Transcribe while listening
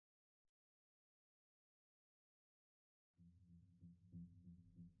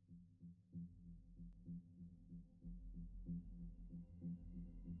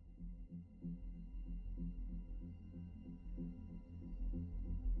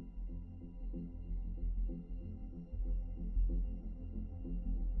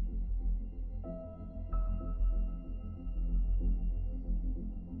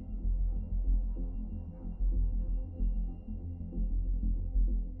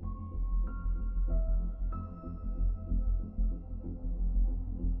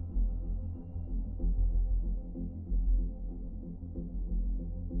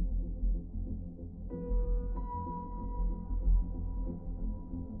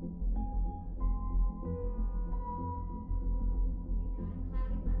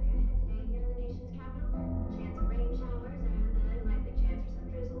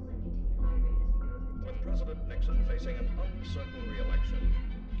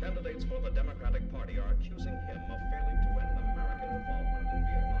Republicans for the Democratic Party are accusing him of failing to end American involvement in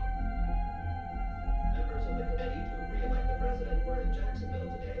Vietnam. Members of the committee to re-elect the president were in Jacksonville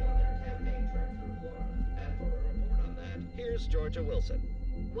today on their campaign trek through Florida. And for a report on that, Here's Georgia Wilson.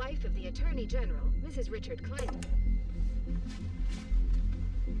 Wife of the Attorney General, Mrs. Richard Clinton.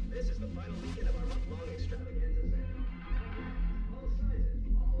 this is the final weekend of our month-long extravaganza sale. All sizes,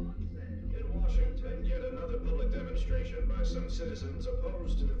 all on sale. In Washington, yet another public demonstration by some citizens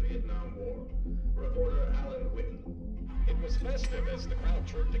opposed to the Vietnam War. Reporter Alan Whitten. It was festive as the crowd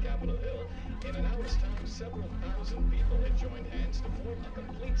trooped to Capitol Hill. In an hour's time, several thousand people had joined hands to form a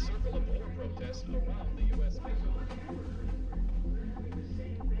complete circle of war protests around the U.S. Capitol.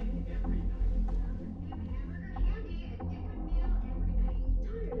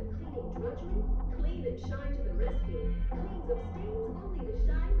 Drudgery, clean and shine to the rescue. Cleans of stains, only the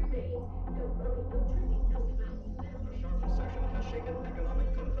shine remains. No rubbing, no trimming, no mouse. A sharp recession has shaken economic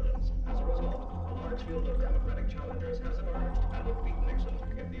confidence. As a result, a large field of Democratic challengers has emerged and would beat Nixon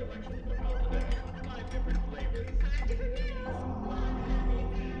if the election were held today. 5 different flavors. 5 different news. One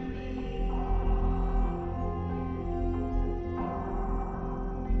happy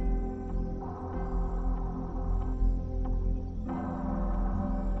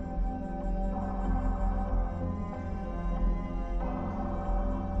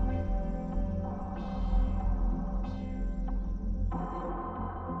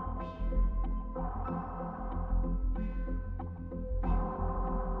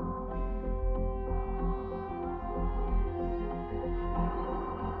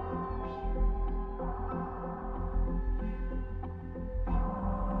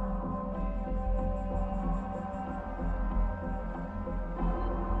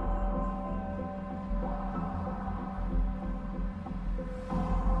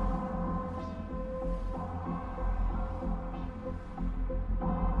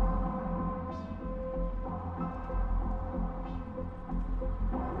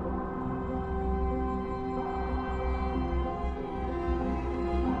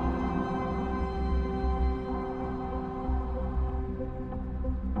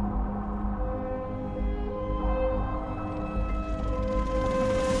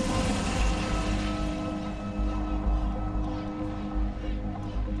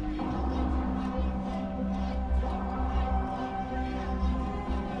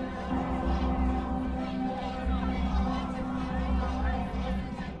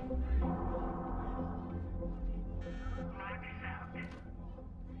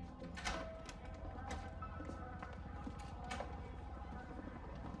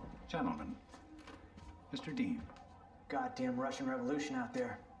Gentlemen, Mr. Dean. Goddamn Russian Revolution out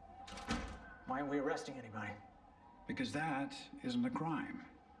there. Why aren't we arresting anybody? Because that isn't a crime.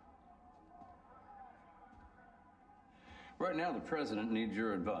 Right now, the president needs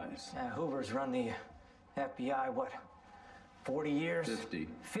your advice. Hoover's run the FBI, what, 40 years? 50.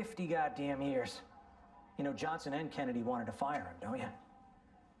 50 goddamn years. You know, Johnson and Kennedy wanted to fire him, don't you?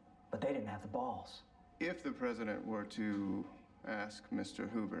 But they didn't have the balls. If the president were to ask Mr.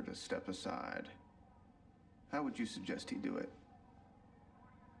 Hoover to step aside, how would you suggest he do it?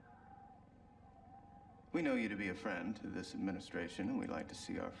 We know you to be a friend to this administration, and we like to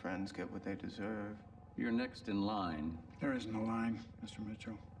see our friends get what they deserve. You're next in line. There isn't a line, Mr.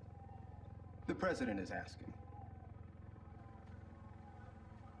 Mitchell. The president is asking.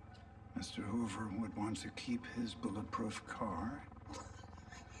 Mr. Hoover would want to keep his bulletproof car.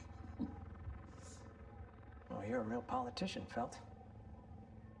 Well, you're a real politician, Felt.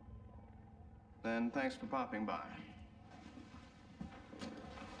 Then thanks for popping by.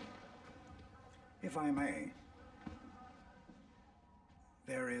 If I may,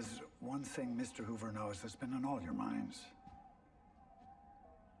 there is one thing Mr. Hoover knows that's been on all your minds.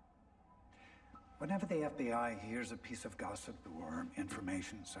 Whenever the FBI hears a piece of gossip or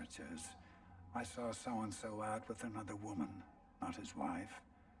information such as, I saw so-and-so out with another woman, not his wife,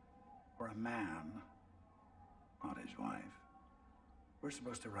 or a man, not his wife, we're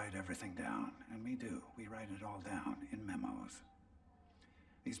supposed to write everything down, and we do. We write it all down in memos.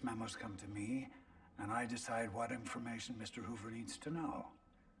 These memos come to me, and I decide what information Mr. Hoover needs to know,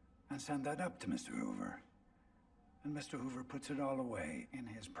 and send that up to Mr. Hoover. And Mr. Hoover puts it all away in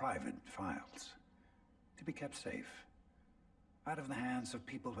his private files, to be kept safe, out of the hands of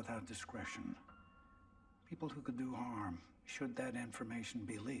people without discretion, people who could do harm, should that information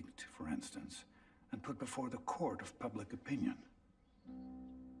be leaked, for instance, and put before the court of public opinion.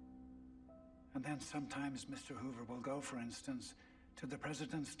 And then sometimes Mr. Hoover will go, for instance, to the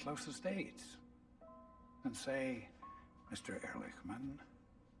president's closest aides and say, Mr. Ehrlichman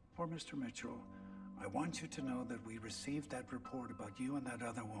or Mr. Mitchell, I want you to know that we received that report about you and that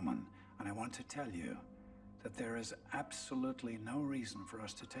other woman, and I want to tell you that there is absolutely no reason for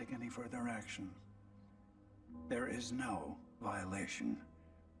us to take any further action. There is no violation.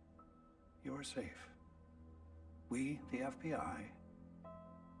 You are safe. We, the FBI,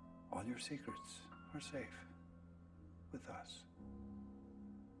 all your secrets are safe with us.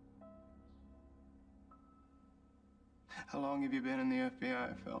 How long have you been in the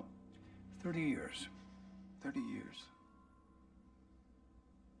FBI, Phil? 30 years. 30 years.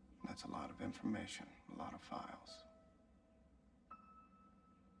 That's a lot of information, a lot of files.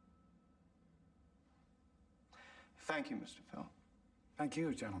 Thank you, Mr. Phil. Thank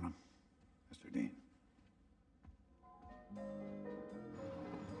you, gentlemen. Mr. Dean.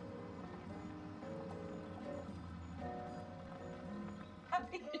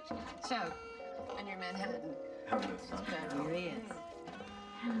 So, on your Manhattan. Here he is.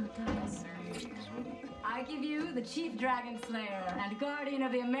 Yes, sir. I give you the Chief Dragon Slayer and Guardian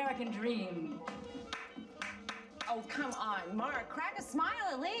of the American Dream. Oh, come on, Mark. Crack a smile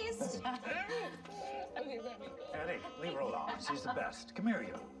at least. Eddie, leave her alone. She's the best. Come here,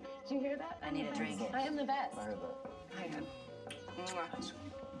 you. Did you hear that? I need a drink. I am the best. I heard that. I am. What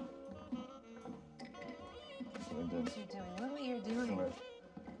What you doing? Look what you're doing.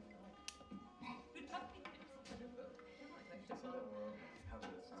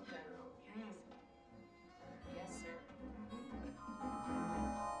 Yes, sir.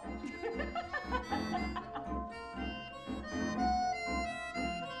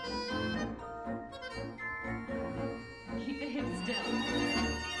 Keep it still.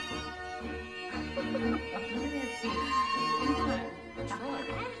 Look at your feet. Come on.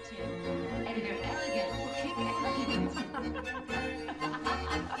 Attitude. And you're elegant. Kick elegant.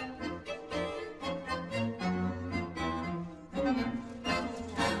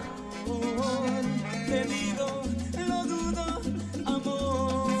 Te digo, lo dudo,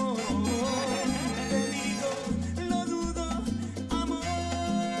 amor. Te digo, lo dudo, amor.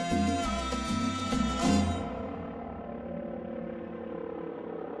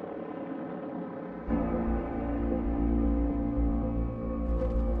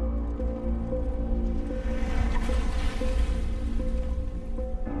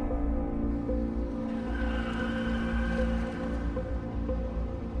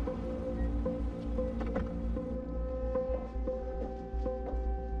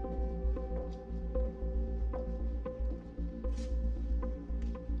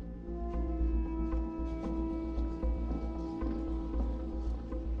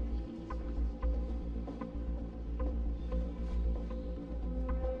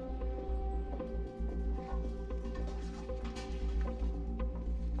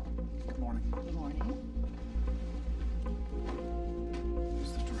 Good morning. Good morning.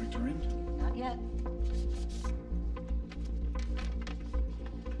 Is the director in? Not yet.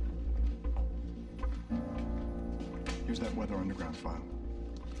 Here's that Weather Underground file.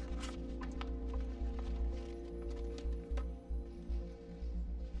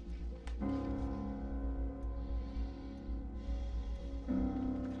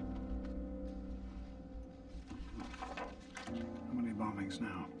 How many bombings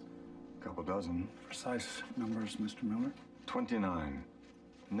now? Couple dozen. Precise numbers, Mr. Miller? 29.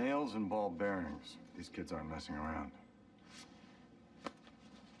 Nails and ball bearings. These kids aren't messing around.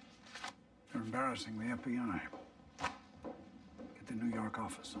 They're embarrassing the FBI. Get the New York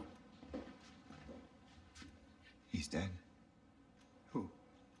office on. He's dead. Who?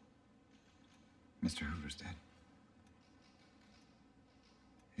 Mr. Hoover's dead.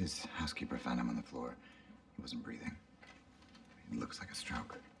 His housekeeper found him on the floor. He wasn't breathing. It looks like a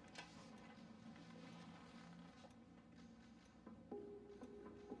stroke.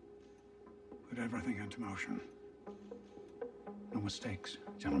 Put everything into motion. No mistakes,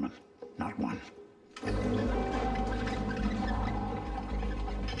 gentlemen. Not one.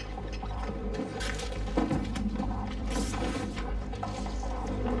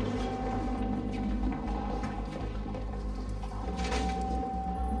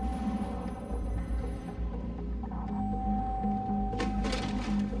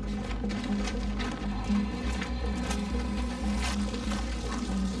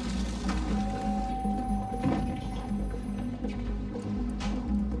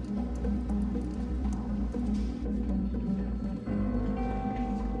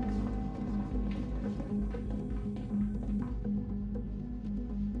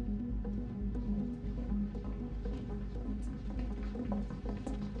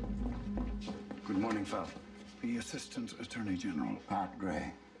 Good morning, Phil. The Assistant Attorney General. Pat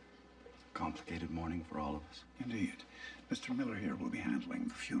Gray. Complicated morning for all of us. Indeed. Mr. Miller here will be handling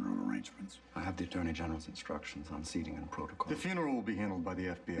the funeral arrangements. I have the Attorney General's instructions on seating and protocol. The funeral will be handled by the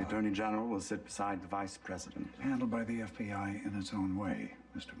FBI. The Attorney General will sit beside the Vice President. Handled by the FBI in its own way,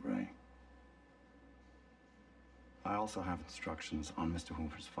 Mr. Gray. I also have instructions on Mr.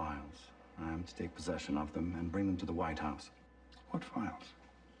 Hoover's files. I am to take possession of them and bring them to the White House. What files?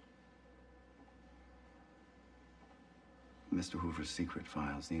 Mr. Hoover's secret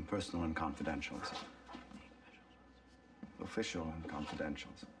files, the personal and confidentials. Official and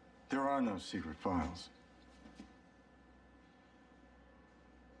confidentials. There are no secret files.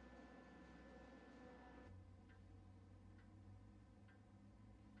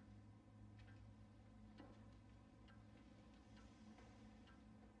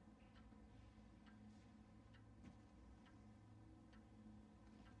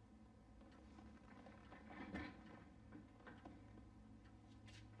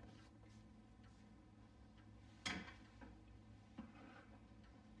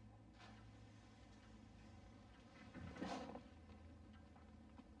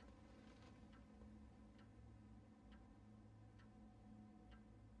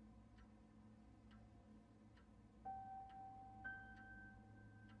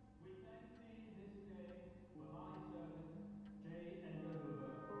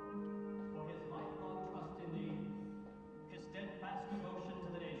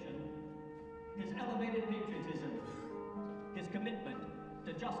 Elevated patriotism, his commitment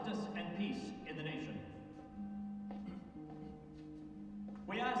to justice and peace in the nation.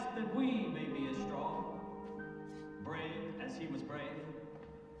 We ask that we may be as strong, brave as he was brave,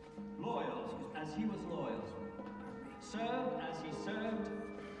 loyal as he was loyal, serve as he served,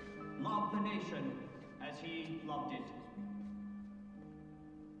 love the nation as he loved it.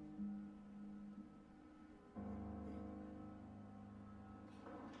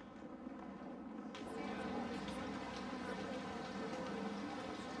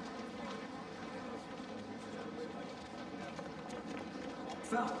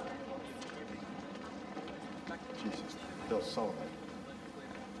 Jesus, Bill Sullivan.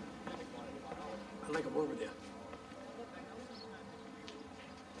 I'd like a word with you.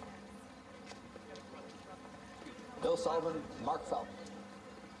 Bill Sullivan, Mark Felt.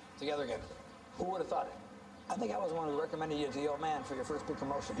 Together again. Who would have thought it? I think I was the one who recommended you to the old man for your first big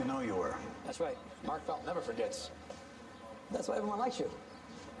promotion. You know you were. That's right. Mark Felt never forgets. That's why everyone likes you.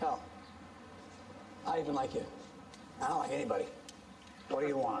 Hell, I even like you. I don't like anybody. What do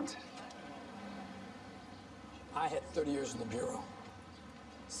you want? I had 30 years in the Bureau.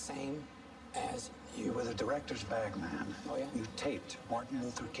 Same as you. You were the director's bag man. Oh, yeah? You taped Martin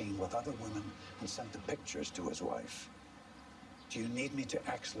Luther King with other women and sent the pictures to his wife. Do you need me to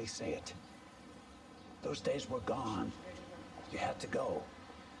actually say it? Those days were gone. You had to go.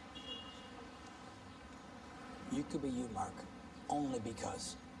 You could be you, Mark, only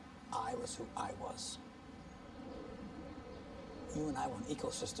because I was who I was. You and I were an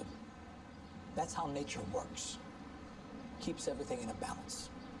ecosystem. That's how nature works. Keeps everything in a balance.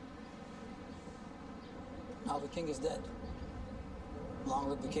 Now the king is dead. Long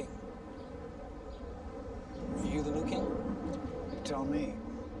live the king. Are you the new king? You tell me.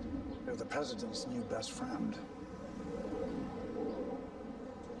 You're the president's new best friend.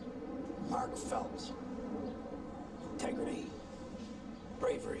 Mark Phelps. Integrity,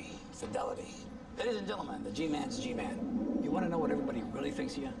 bravery, fidelity. Ladies and gentlemen, the G-Man's G-Man. You want to know what everybody really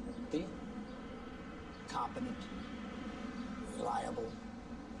thinks of you? Be competent, reliable,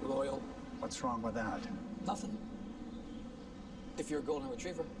 loyal. What's wrong with that? Nothing. If you're a golden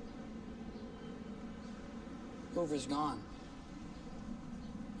retriever. Hoover's gone.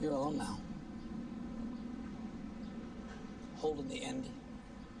 You're alone now. Holding the end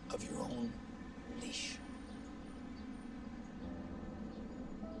of your own leash.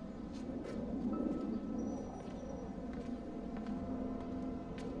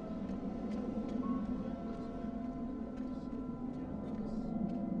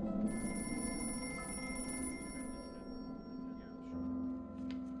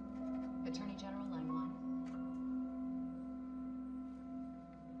 Attorney General, line 1.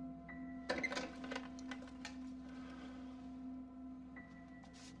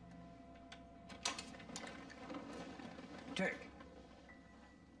 Dick.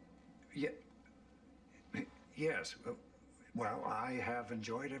 Yes. Well, I have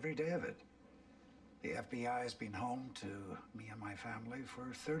enjoyed every day of it. The FBI has been home to me and my family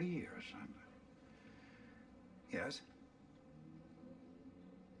for 30 years. Yes?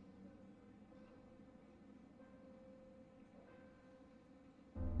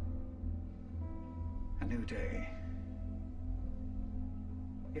 A new day.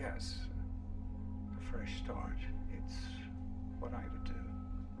 Yes. fresh start. It's what I would do.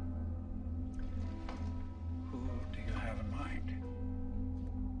 Who do you have in mind?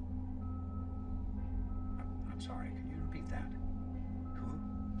 I'm sorry, can you repeat that? Who?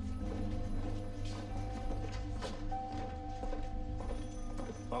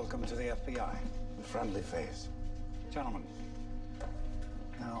 Welcome to the FBI. The friendly face. Gentlemen.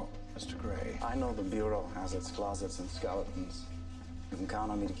 Now, Mr. Gray. I know the Bureau has its closets and skeletons. You can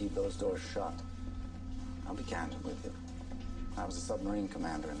count on me to keep those doors shut. I'll be candid with you. I was a submarine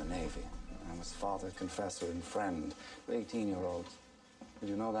commander in the Navy. I was father, confessor, and friend to 18-year-olds. Did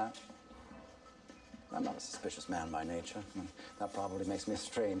you know that? I'm not a suspicious man by nature. That probably makes me a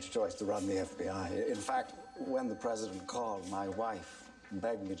strange choice to run the FBI. In fact, when the president called, my wife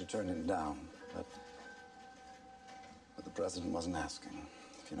begged me to turn him down. But the president wasn't asking,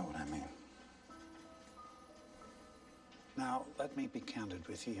 if you know what I mean. Now, let me be candid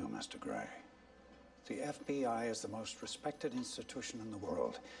with you, Mr. Gray. The FBI is the most respected institution in the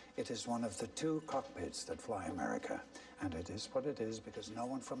world. It is one of the 2 cockpits that fly America. And it is what it is because no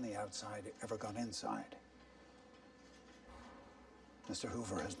one from the outside ever got inside. Mr.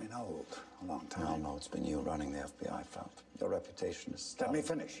 Hoover has been old a long time. No, it's been you running the FBI, Felt. Your reputation is stellar. Let me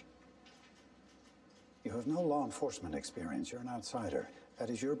finish. You have no law enforcement experience. You're an outsider. That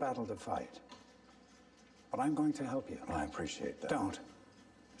is your battle to fight. But I'm going to help you. I appreciate that. Don't.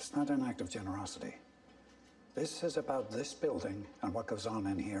 It's not an act of generosity. This is about this building and what goes on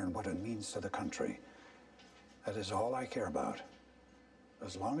in here and what it means to the country. That is all I care about.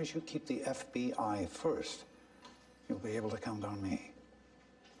 As long as you keep the FBI first, you'll be able to count on me.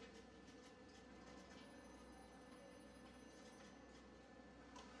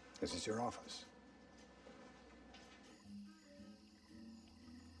 This is your office.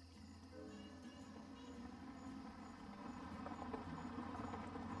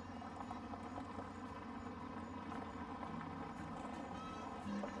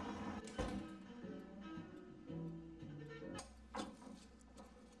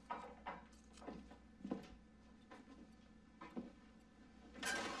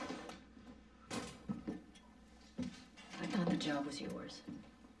 The job was yours.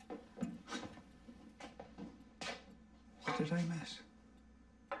 What did I miss?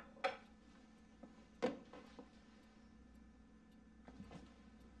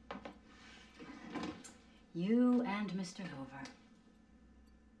 You and Mr. Hoover.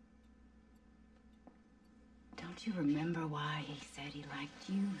 Don't you remember why he said he liked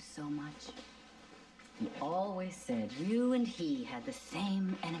you so much? He always said you and he had the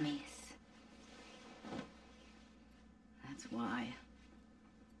same enemies. That's why.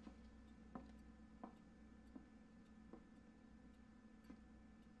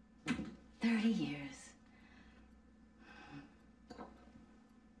 $30 years.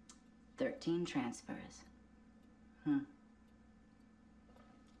 13 transfers.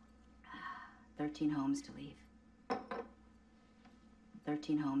 13 homes to leave.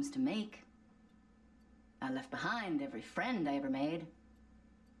 13 homes to make. I left behind every friend I ever made.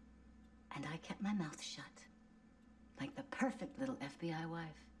 And I kept my mouth shut. Like the perfect little FBI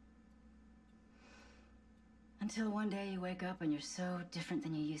wife. Until one day you wake up and you're so different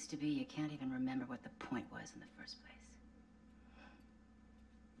than you used to be, you can't even remember what the point was in the first place.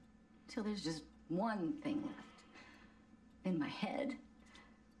 Until there's just one thing left in my head.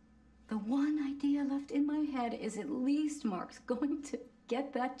 The one idea left in my head is at least Mark's going to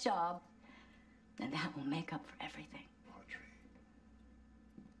get that job, and that will make up for everything.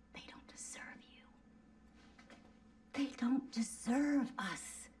 They don't deserve you. They don't deserve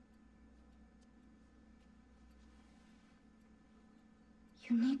us.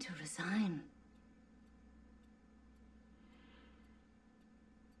 You need to resign.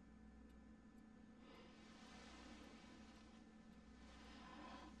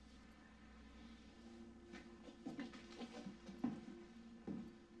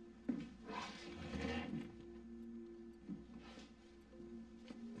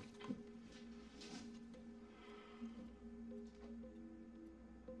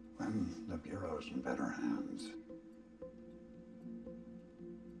 When the Bureau's in better hands,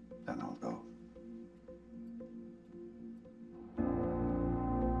 then I'll go.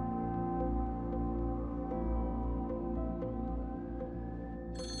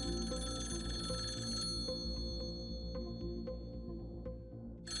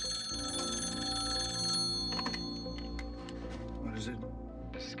 What is it?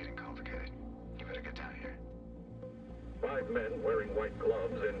 This is getting complicated. You better get down here. 5 men wearing white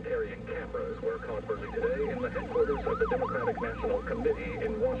gloves and carrying cameras were caught early today in the headquarters of the Democratic National Committee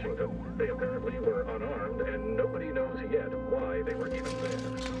in Washington. They apparently were unarmed, and nobody knows yet why they were even there.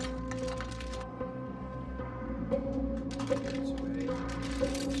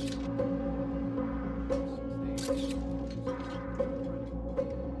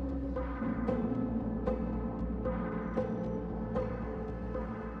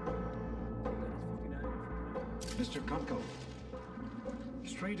 Mr. Kunkel,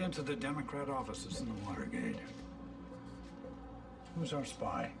 straight into the Democrat offices in the Watergate. Who's our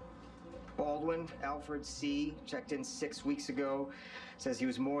spy? Baldwin, Alfred C. Checked in 6 weeks ago. Says he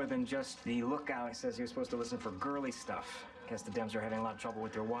was more than just the lookout. He says he was supposed to listen for girly stuff. Guess the Dems are having a lot of trouble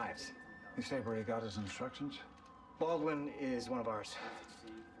with their wives. You say where he got his instructions? Baldwin is one of ours.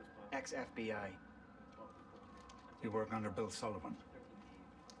 Ex-FBI. You work under Bill Sullivan.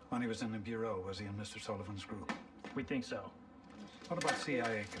 When he was in the Bureau, was he in Mr. Sullivan's group? We think so. What about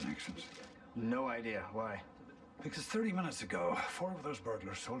CIA connections? No idea. Why? Because 30 minutes ago, 4 of those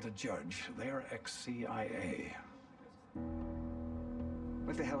burglars told a judge they're ex-CIA.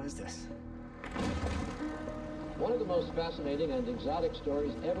 What the hell is this? One of the most fascinating and exotic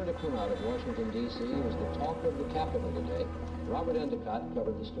stories ever to come out of Washington, D.C. was the talk of the Capitol today. Robert Endicott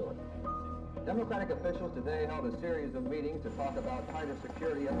covered the story. Democratic officials today held a series of meetings to talk about tighter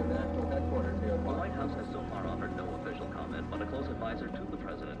security at the national headquarters here. The White House has so far offered no official comment, but a close advisor to the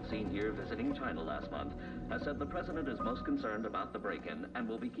president, seen here visiting China last month, has said the president is most concerned about the break-in and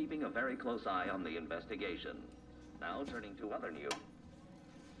will be keeping a very close eye on the investigation. Now, turning to other news.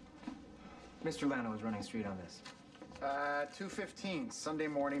 Mr. Lano is running straight on this. 2:15, Sunday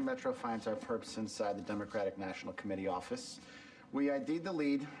morning, Metro finds our perps inside the Democratic National Committee office. We ID'd the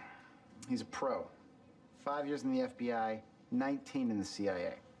lead. He's a pro. 5 years in the FBI, 19 in the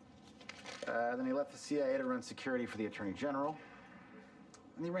CIA. Then he left the CIA to run security for the Attorney General.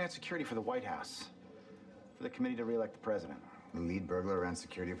 And he ran security for the White House, for the committee to re-elect the president. The lead burglar ran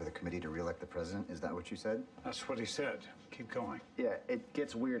security for the committee to re-elect the president? Is that what you said? That's what he said. Keep going. Yeah, it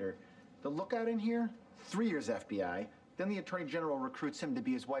gets weirder. The lookout in here, 3 years FBI. Then the Attorney General recruits him to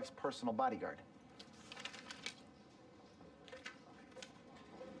be his wife's personal bodyguard.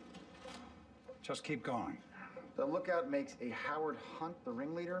 Just keep going. The lookout makes a Howard Hunt the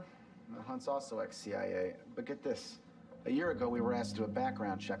ringleader. Hunt's also ex-CIA. But get this. A year ago, we were asked to do a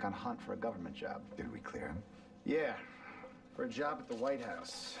background check on Hunt for a government job. Did we clear him? Yeah. For a job at the White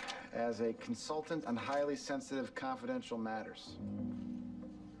House. As a consultant on highly sensitive confidential matters.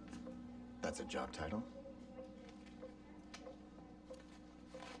 That's a job title?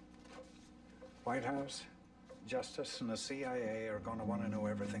 White House, Justice, and the CIA are going to want to know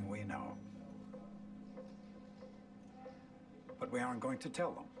everything we know. But we aren't going to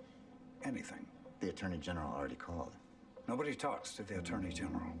tell them anything. The Attorney General already called. Nobody talks to the Attorney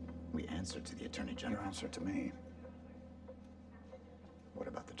General. We answer to the Attorney General. You answer to me. What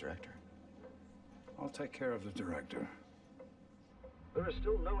about the director? I'll take care of the director. There is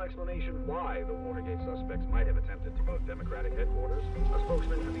still no explanation why the Watergate suspects might have attempted to move Democratic headquarters. A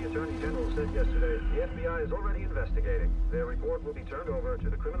spokesman for the Attorney General said yesterday the FBI is already investigating. Their report will be turned over to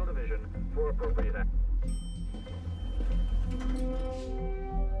the Criminal Division for appropriate action.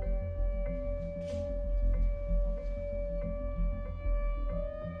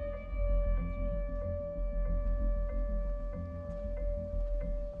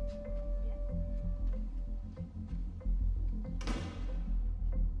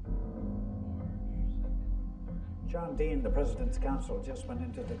 John Dean, the President's counsel, just went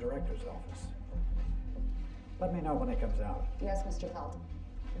into the director's office. Let me know when he comes out. Yes, Mr. Felton.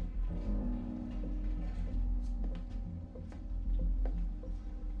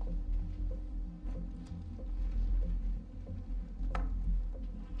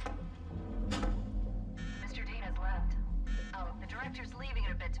 Mr. Dean has left. Oh, the director's leaving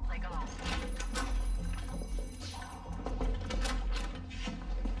in a bit to play golf.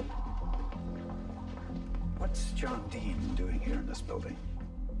 What's John Dean doing here in this building?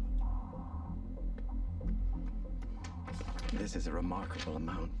 This is a remarkable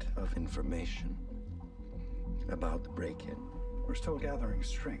amount of information about the break-in. We're still gathering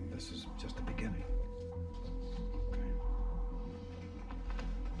string. This is just the beginning.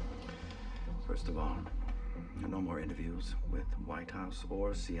 First of all, no more interviews with White House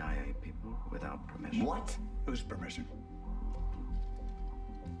or CIA people without permission. What? Whose permission?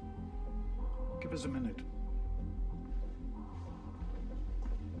 Give us a minute.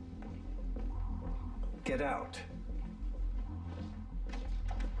 Get out.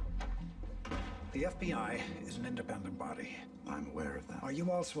 The FBI is an independent body. I'm aware of that. Are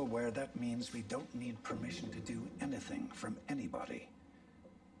you also aware that means we don't need permission to do anything from anybody?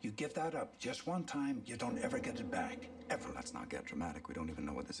 You give that up just one time, you don't ever get it back. Ever. Let's not get dramatic. We don't even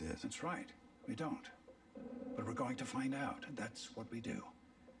know what this is. That's right. We don't. But we're going to find out. That's what we do.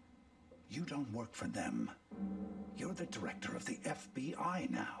 You don't work for them. You're the director of the FBI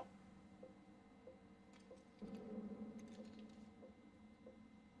now.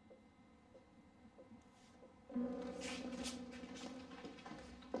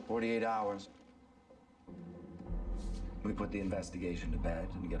 "48 hours. put the investigation to bed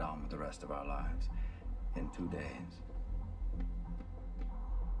and get on with the rest of our lives in 2 days.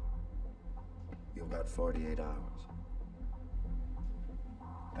 You've got 48 hours.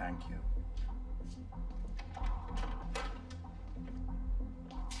 Thank you.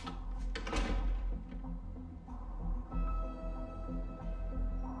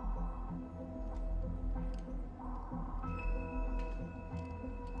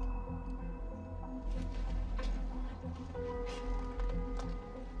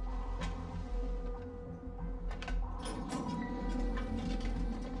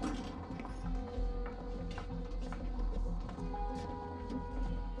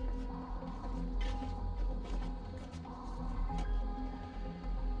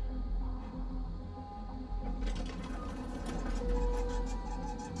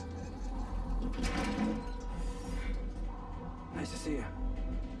 Nice to see you.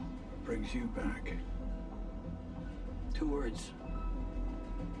 Brings you back. 2 words.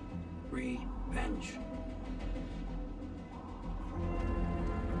 Revenge.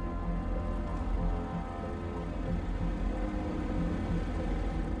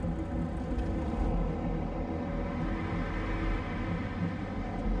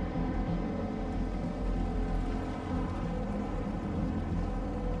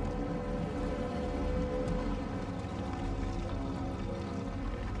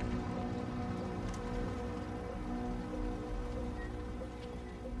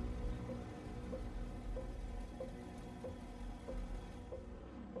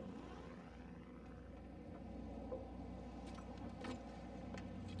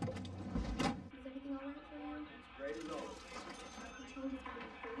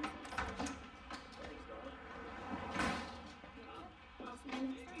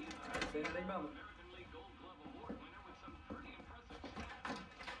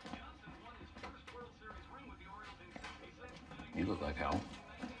 You look like hell.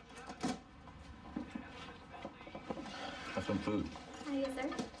 Have some food. Yes, sir.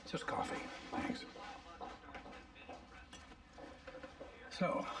 Just coffee. Thanks.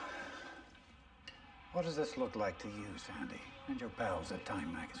 So, what does this look like to you, Sandy, and your pals at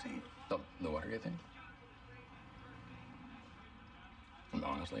Time magazine? The Watergate thing?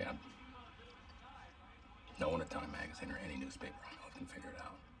 Honestly, no one at Time magazine or any newspaper I know can figure it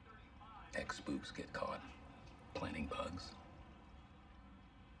out. Ex-spooks get caught planting bugs.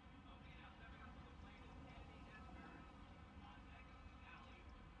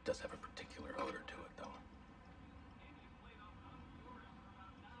 Does have a particular odor to it, though.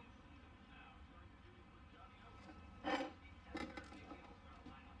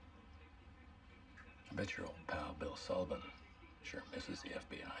 I bet your old pal Bill Sullivan sure misses the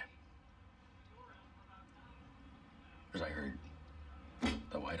FBI. As I heard,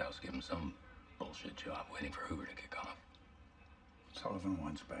 the White House gave him some bullshit job waiting for Hoover to kick off. Sullivan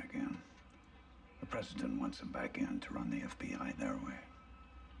wants back in. The president wants him back in to run the FBI their way.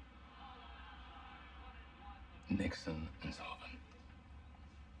 Nixon and Sullivan.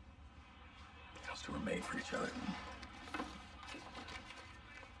 Those two were made for each other.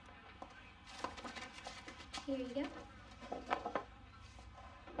 Here you go.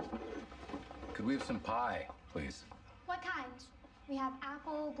 Could we have some pie, please? What kind? We have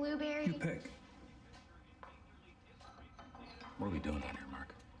apple, blueberry. You pick. What are we doing out here,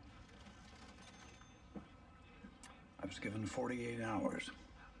 Mark? I was given 48 hours.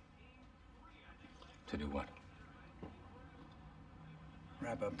 To do what?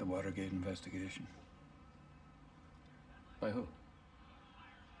 Wrap up the Watergate investigation. By who?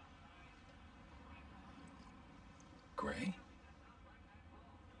 Gray?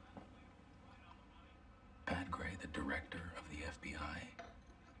 Pat Gray, the director of the FBI,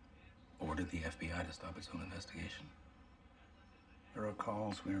 ordered the FBI to stop its own investigation. There are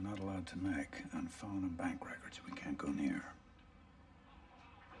calls we are not allowed to make, and phone and bank records we can't go near.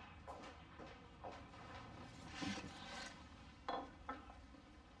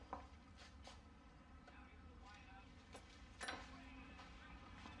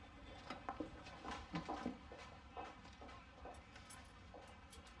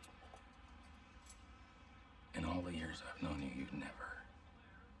 In all the years I've known you, you've never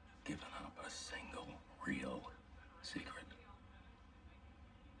given up a single real secret.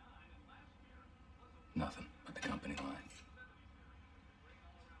 Nothing but the company line.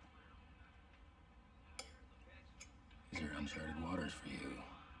 These are uncharted waters for you.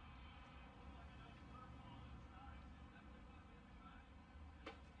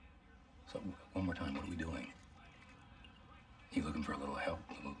 So, one more time, what are we doing? You looking for a little help,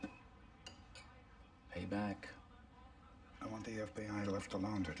 a little payback? I want the FBI left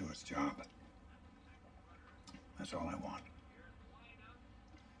alone to do its job. That's all I want.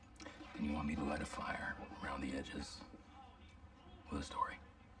 And you want me to light a fire around the edges with a story?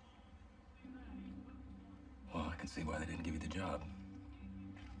 Well, I can see why they didn't give you the job.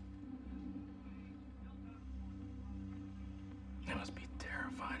 They must be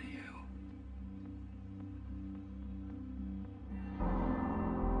terrified of you.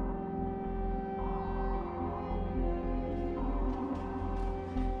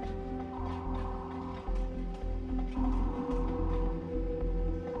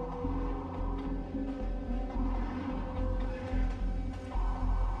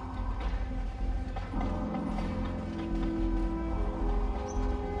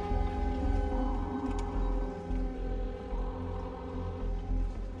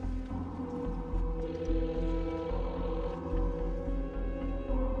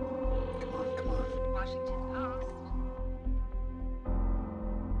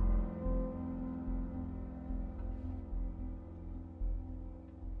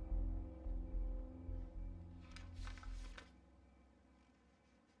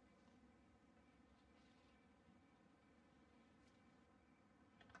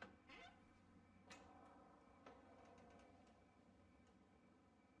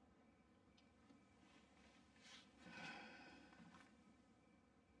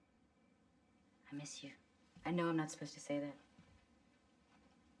 I miss you. I know I'm not supposed to say that.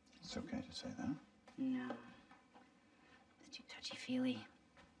 It's okay to say that. No. It's too touchy-feely.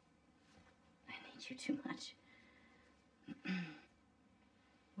 I need you too much.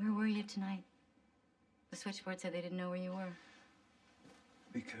 Where were you tonight? The switchboard said they didn't know where you were.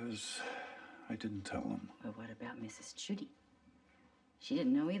 Because I didn't tell them. But what about Mrs. Judy? She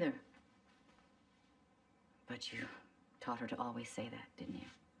didn't know either. But you taught her to always say that, didn't you?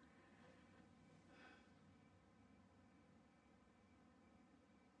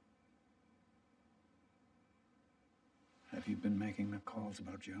 Have you been making the calls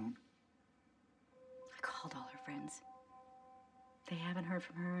about Joan? I called all her friends. They haven't heard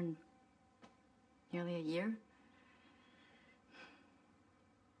from her in nearly a year.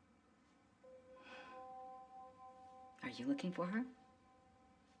 Are you looking for her?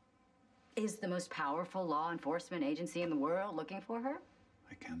 Is the most powerful law enforcement agency in the world looking for her?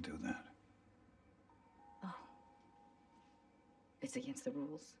 I can't do that. Oh. It's against the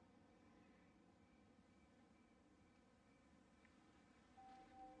rules.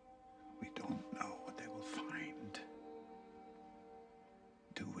 We don't know what they will find,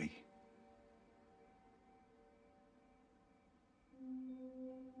 do we?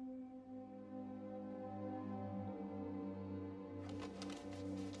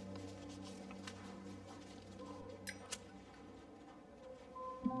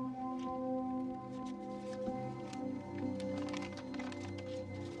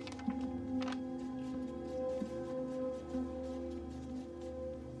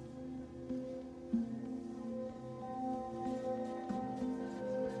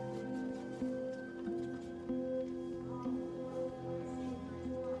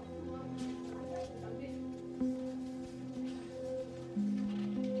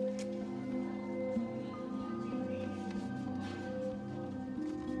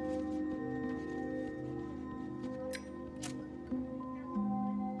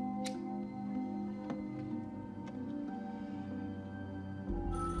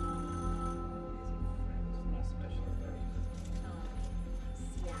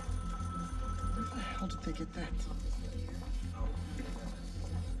 How did they get that?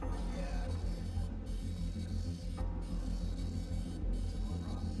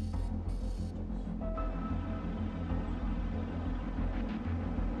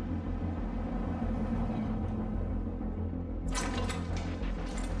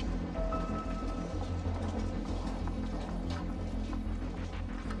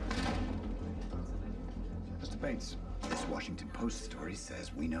 Mr. Bates, this Washington Post story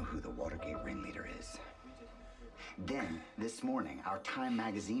says we know who the Watergate ringleader is. Then, this morning, our Time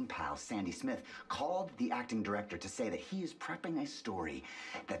magazine pal, Sandy Smith, called the acting director to say that he is prepping a story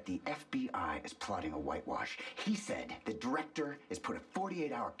that the FBI is plotting a whitewash. He said the director has put a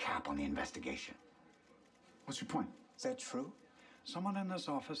 48-hour cap on the investigation. What's your point? Is that true? Someone in this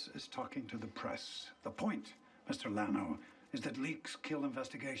office is talking to the press. The point, Mr. Lano, is that leaks kill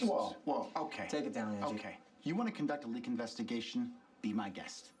investigations. Whoa, okay. Take it down, Angie. Okay. You want to conduct a leak investigation? Be my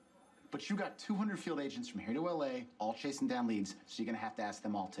guest. But you got 200 field agents from here to LA, all chasing down leads, so you're gonna have to ask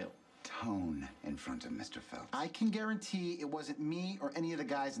them all too. Tone in front of Mr. Phelps. I can guarantee it wasn't me or any of the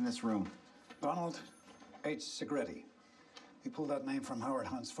guys in this room. Donald H. Segretti. He pulled that name from Howard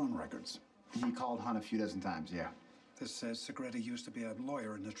Hunt's phone records. He called Hunt a few dozen times, yeah. This says Segretti used to be a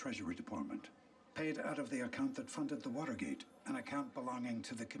lawyer in the Treasury Department. Paid out of the account that funded the Watergate. an account belonging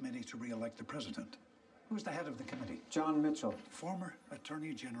to the committee to re-elect the president. Who's the head of the committee? John Mitchell. Former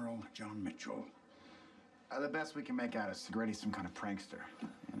Attorney General John Mitchell. The best we can make out is Segretti's some kind of prankster.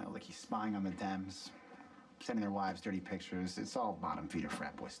 You know, like he's spying on the Dems, sending their wives dirty pictures. It's all bottom feeder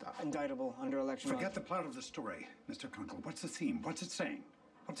frat boy stuff. Indictable under election law. Forget the plot of the story, Mr. Kunkel. What's the theme? What's it saying?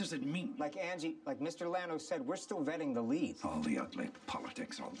 What does it mean? Like Mr. Lano said, we're still vetting the leads. All the ugly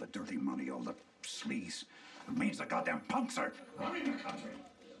politics, all the dirty money, all the sleaze. It means the goddamn punks are running the country.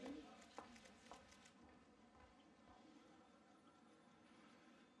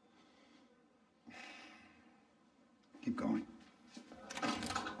 Keep going.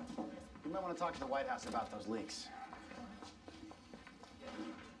 You might want to talk to the White House about those leaks.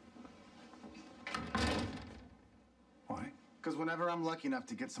 Why? Because whenever I'm lucky enough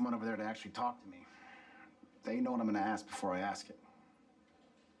to get someone over there to actually talk to me, they know what I'm going to ask before I ask it.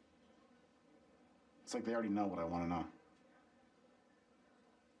 It's like they already know what I want to know.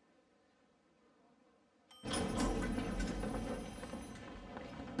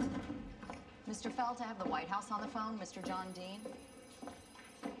 Mr. Felt, I have the White House on the phone, Mr. John Dean.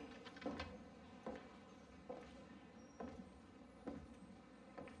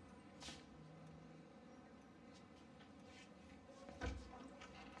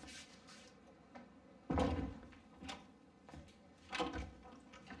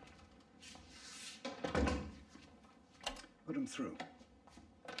 Put him through.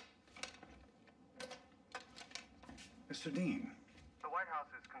 Mr. Dean. The White House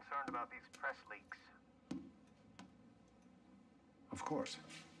is concerned about these press leaks. Of course.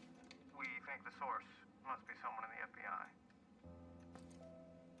 We think the source must be someone in the FBI.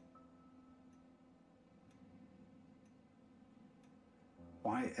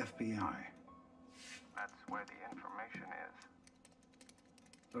 Why FBI? That's where the information is.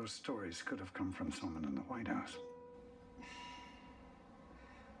 Those stories could have come from someone in the White House.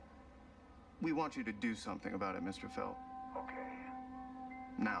 We want you to do something about it, Mr. Felt. Okay.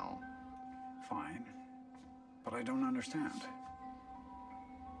 Now. Fine. But I don't understand.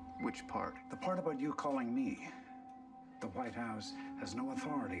 Which part? The part about you calling me. The White House has no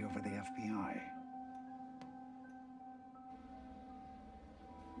authority over the FBI.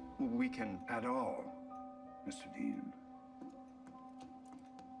 We can... At all, Mr. Dean.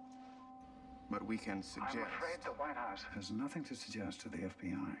 But we can suggest... I'm afraid the White House has nothing to suggest to the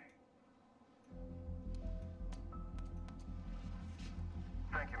FBI.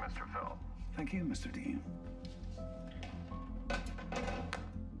 Thank you, Mr. Felt. Thank you, Mr. Dean.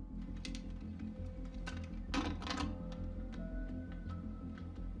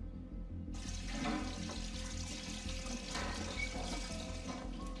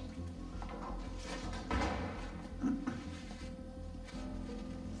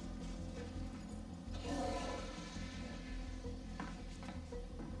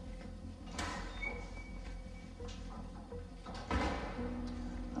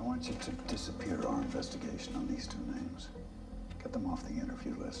 I want you to disappear our investigation on these two names. Get them off the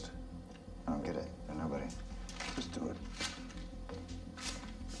interview list. I don't get it. They're nobody. Just do it.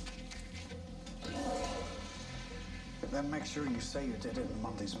 Then make sure you say you did it in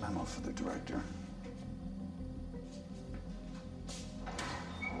Monday's memo for the director.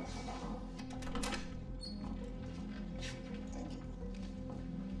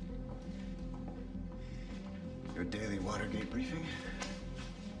 Your daily Watergate briefing?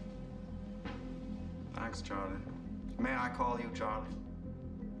 Thanks, Charlie. May I call you Charlie?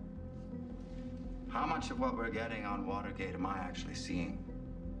 How much of what we're getting on Watergate am I actually seeing?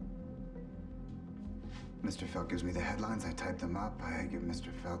 Mr. Felt gives me the headlines, I type them up, I give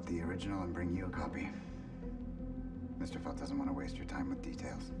Mr. Felt the original and bring you a copy. Mr. Felt doesn't want to waste your time with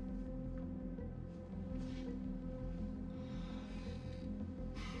details.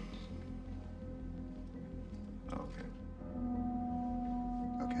 Okay.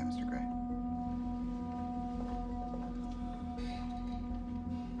 Okay, Mr. Gray.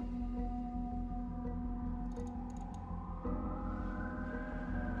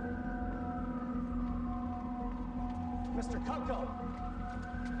 Mr. Coco!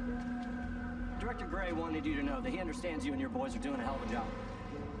 Director Gray wanted you to know that he understands you and your boys are doing a hell of a job.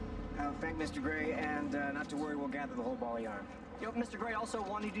 Thank Mr. Gray, and not to worry, we'll gather the whole ball of yarn. You know, Mr. Gray also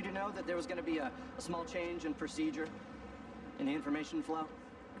wanted you to know that there was going to be a small change in procedure in the information flow.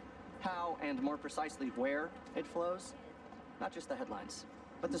 How, and more precisely where it flows. Not just the headlines,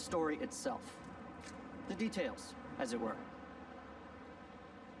 but the story itself. The details, as it were.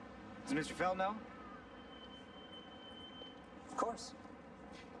 Does Mr. Felt know? Of course.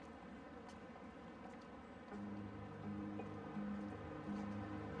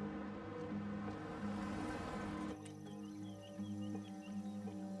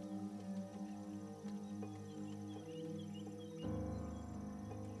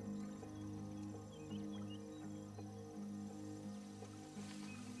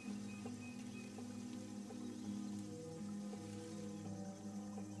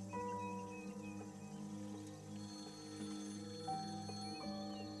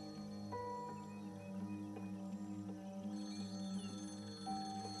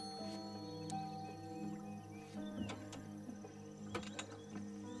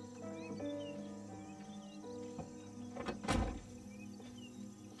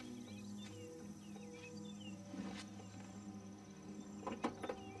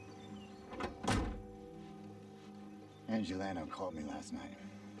 Angeliano called me last night.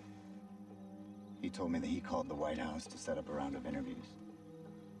 He told me that he called the White House to set up a round of interviews.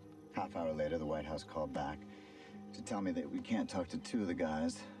 Half hour later, the White House called back to tell me that we can't talk to two of the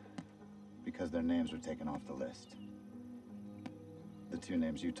guys because their names were taken off the list. The two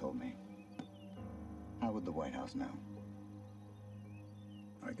names you told me. How would the White House know?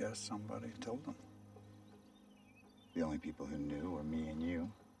 I guess somebody told them. The only people who knew were me and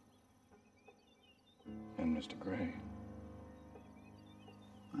you. And Mr. Gray.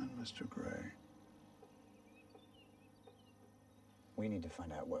 And Mr. Gray. We need to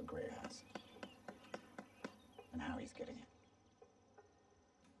find out what Gray has. And how he's getting it.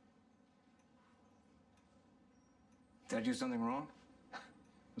 Did I do something wrong?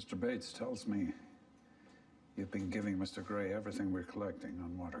 Mr. Bates tells me you've been giving Mr. Gray everything we're collecting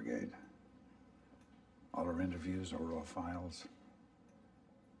on Watergate. All our interviews, our raw files.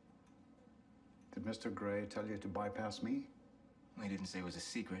 Did Mr. Gray tell you to bypass me? Well, he didn't say it was a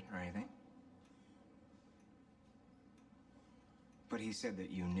secret or anything. But he said that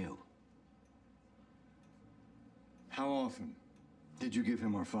you knew. How often did you give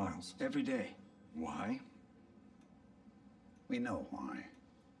him our files? Every day. Why? We know why.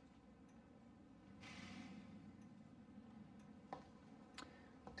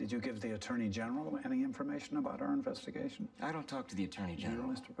 Did you give the Attorney General any information about our investigation? I don't talk to the Attorney General.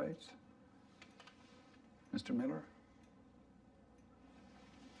 You, Mr. Bates? Mr. Miller?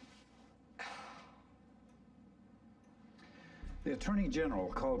 The Attorney General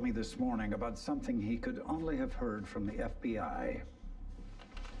called me this morning about something he could only have heard from the FBI.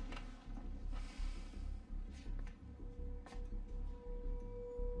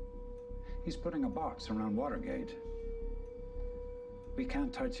 He's putting a box around Watergate. We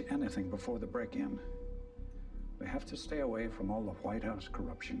can't touch anything before the break-in. We have to stay away from all the White House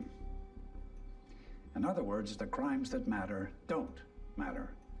corruption. In other words, the crimes that matter don't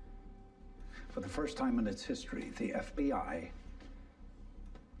matter. For the first time in its history, the FBI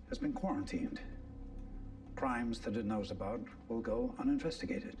has been quarantined. Crimes that it knows about will go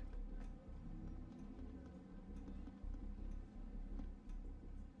uninvestigated.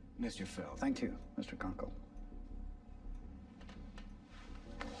 Mr. Feld. Thank you, Mr. Kunkel.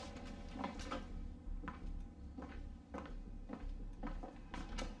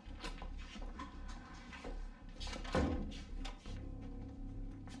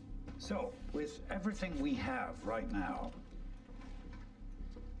 So, with everything we have right now,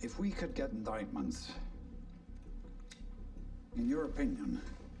 if we could get indictments, in your opinion,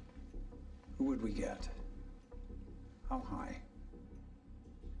 who would we get? How high?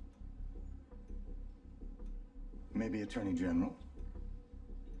 Maybe Attorney General.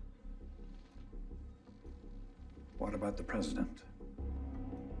 What about the president?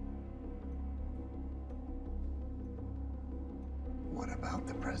 What about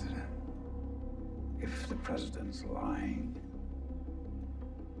the president? If the president's lying.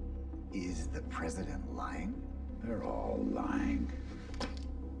 Is the president lying? They're all lying.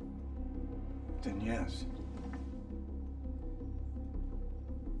 Then yes.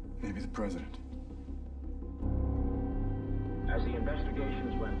 Maybe the president. As the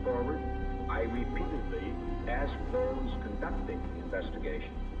investigations went forward, I repeatedly asked those conducting the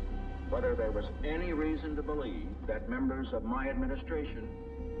investigation whether there was any reason to believe that members of my administration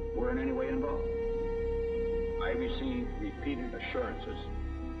were in any way involved. I received repeated assurances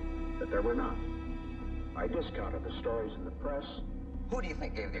that there were not. I discounted the stories in the press. Who do you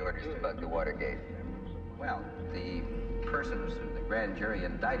think gave the orders to bug the Watergate? Well, the persons who the grand jury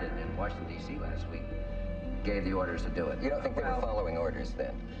indicted in Washington, D.C. last week gave the orders to do it. You don't think they were following orders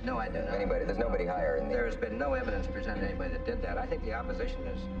then? No, I do not. There's nobody higher in There has been no evidence presented anybody that did that. I think the opposition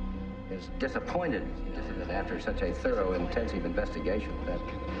is disappointed that after such a thorough, intensive investigation that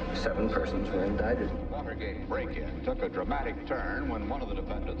 7 persons were indicted. Watergate break-in took a dramatic turn when one of the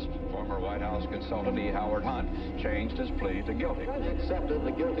defendants, former White House consultant E. Howard Hunt, changed his plea to guilty. The judge accepted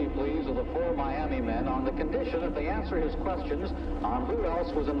the guilty pleas of the 4 Miami men on the condition that they answer his questions on who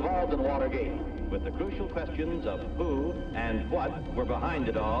else was involved in Watergate. With the crucial questions of who and what were behind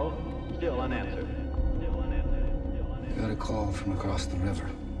it all still unanswered. We got a call from across the river.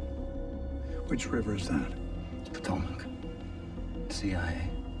 Which river is that? Potomac. CIA.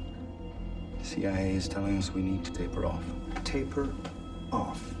 The CIA is telling us we need to taper off. Taper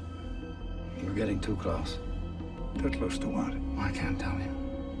off? We're getting too close. Too close to what? I can't tell you.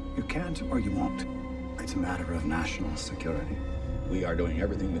 You can't or you won't? It's a matter of national security. We are doing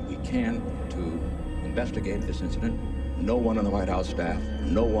everything that we can to investigate this incident. No one on the White House staff,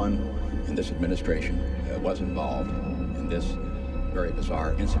 no one in this administration was involved in this very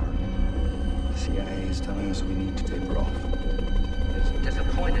bizarre incident. The CIA is telling us we need to taper off. It's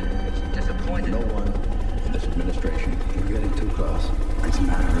disappointed. It's disappointed. No one in this administration. You're getting too close. It's a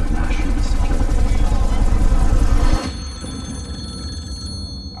matter of national security.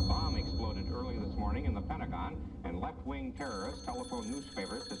 A bomb exploded early this morning in the Pentagon, and left-wing terrorists telephoned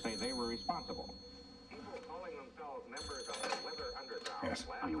newspapers to say they were responsible. People calling themselves members of the Weather Underground. Yes.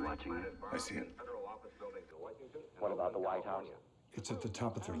 Are you watching it? I see it. What about the White House? It's at the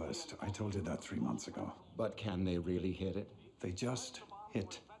top of their list. I told you that 3 months ago. But can they really hit it? They just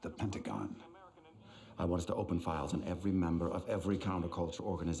hit the Pentagon. I want us to open files on every member of every counterculture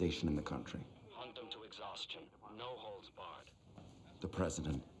organization in the country. Hunt them to exhaustion. No holds barred. The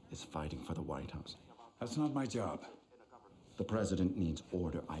president is fighting for the White House. That's not my job. The president needs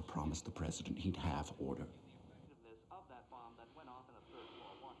order. I promised the president he'd have order.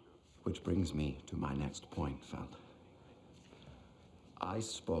 Which brings me to my next point, Feld. I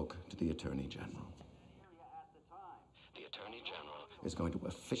spoke to the Attorney General. The Attorney General Is going to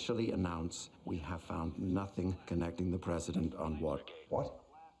officially announce we have found nothing connecting the president on what? What?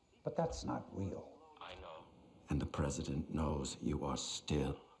 But that's not real. I know. And the president knows you are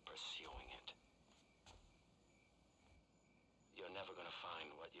still Pursuing it. You're never going to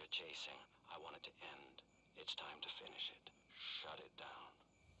find what you're chasing. I want it to end. It's time to finish it. Shut it down.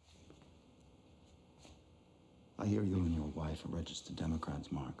 I hear you and your wife are registered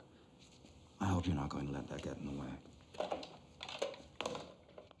Democrats, Mark. I hope you're not going to let that get in the way.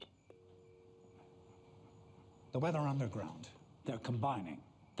 The Weather Underground. They're combining.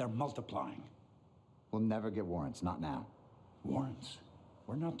 They're multiplying. We'll never get warrants, not now. Warrants?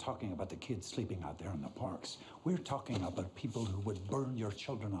 We're not talking about the kids sleeping out there in the parks. We're talking about people who would burn your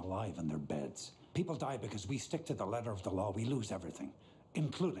children alive in their beds. People die because we stick to the letter of the law. We lose everything,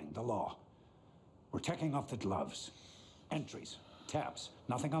 including the law. We're taking off the gloves. Entries, tabs,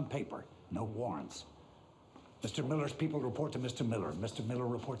 nothing on paper, no warrants. Mr. Miller's people report to Mr. Miller. Mr. Miller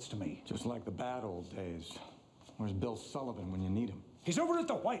reports to me. Just like the bad old days. Where's Bill Sullivan when you need him? He's over at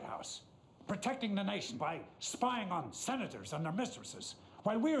the White House, protecting the nation by spying on senators and their mistresses,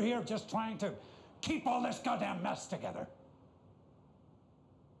 while we're here just trying to keep all this goddamn mess together.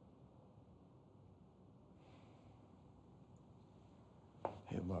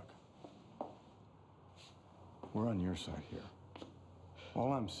 Hey, look. We're on your side here.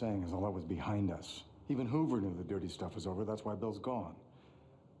 All I'm saying is all that was behind us. Even Hoover knew the dirty stuff was over. That's why Bill's gone.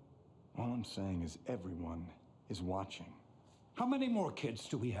 All I'm saying is everyone is watching. How many more kids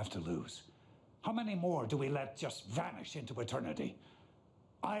do we have to lose? How many more do we let just vanish into eternity?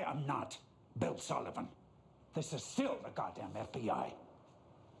 I am not Bill Sullivan. This is still the goddamn FBI.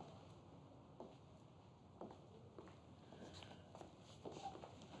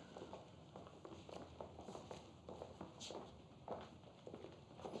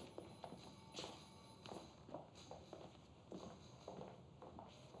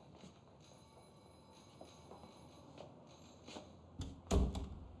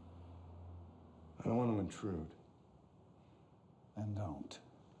 I don't want to intrude. Then don't.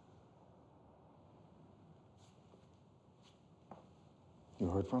 You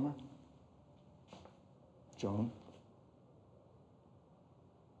heard from her? Joan?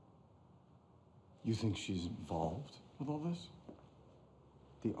 You think she's involved with all this?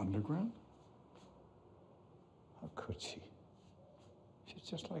 The underground? How could she? She's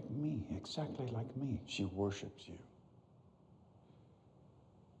just like me, exactly like me. She worships you.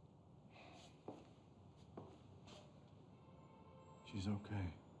 She's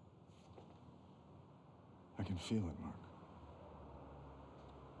okay. I can feel it, Mark.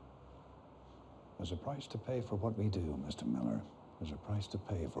 There's a price to pay for what we do, Mr. Miller. There's a price to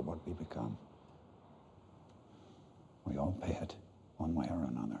pay for what we become. We all pay it, one way or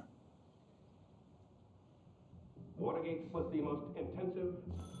another. Watergate was the most intensive,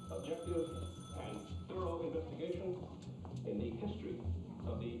 objective, and thorough investigation in the history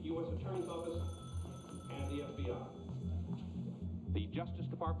of the U.S. Attorney's Office and the FBI. The Justice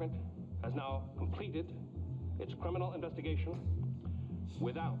Department has now completed its criminal investigation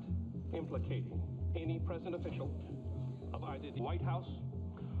without implicating any present official of either the White House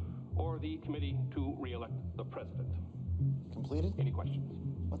or the Committee to Re-elect the President. Completed? Any questions?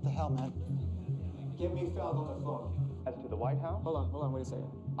 What the hell, man? Get me Feld on the phone. As to the White House? Hold on, wait a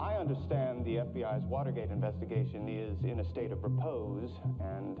second. I understand the FBI's Watergate investigation is in a state of repose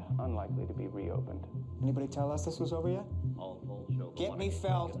and unlikely to be reopened. Anybody tell us this was over yet? Get me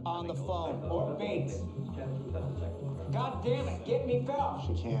Feld on the phone, or Bates. God damn it, get me Feld!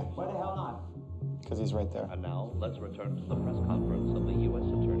 She can't. Why the hell not? Because he's right there. And now, let's return to the press conference of the U.S.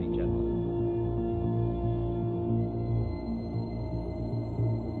 Attorney General.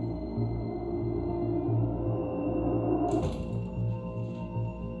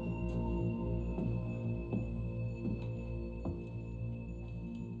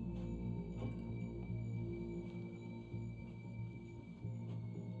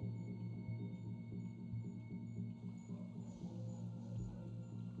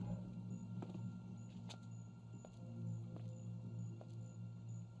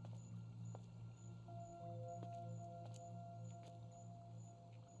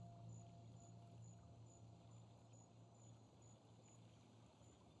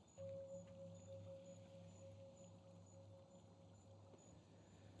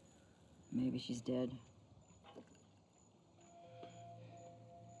 Maybe she's dead.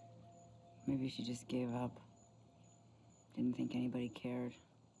 Maybe she just gave up. Didn't think anybody cared.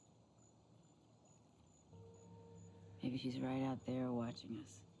 Maybe she's right out there watching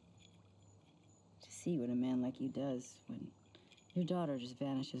us. To see what a man like you does when your daughter just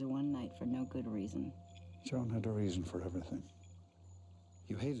vanishes one night for no good reason. Joan had a reason for everything.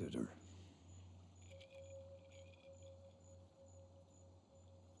 You hated her.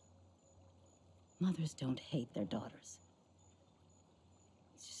 Mothers don't hate their daughters.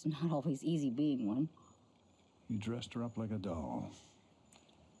 It's just not always easy being one. You dressed her up like a doll.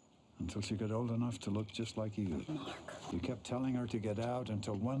 Until she got old enough to look just like you. Mark. You kept telling her to get out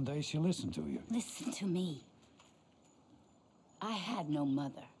until one day she listened to you. Listen to me. I had no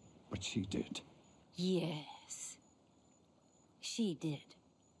mother. But she did. Yes. She did.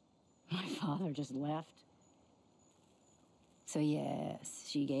 My father just left. So yes,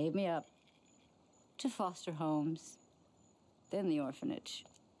 she gave me up to foster homes, then the orphanage.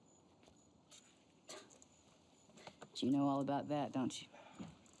 But you know all about that, don't you?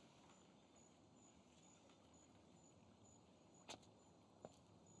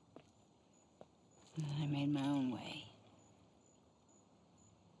 And then I made my own way.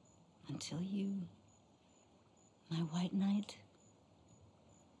 Until you, my white knight.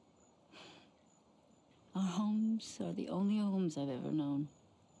 Our homes are the only homes I've ever known.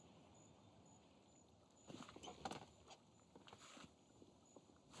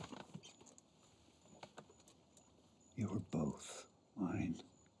 You were both mine.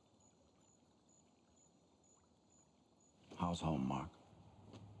 How's home, Mark?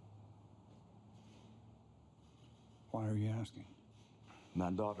 Why are you asking?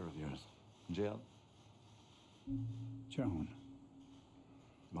 That daughter of yours, jail? Joan.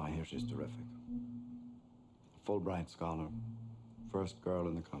 Well, I hear she's terrific. Fulbright scholar, first girl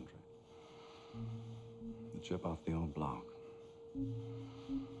in the country. The chip off the old block.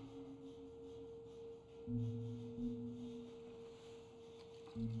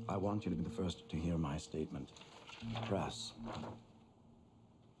 I want you to be the first to hear my statement. Press.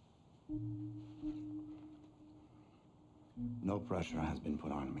 No pressure has been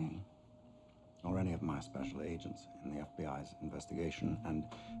put on me, or any of my special agents in the FBI's investigation, and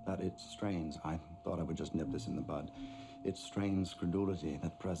that it strains, I thought I would just nip this in the bud, it strains credulity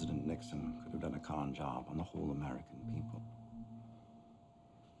that President Nixon could have done a con job on the whole American people.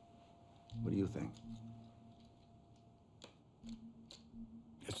 What do you think?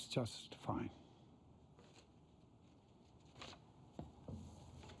 It's just fine.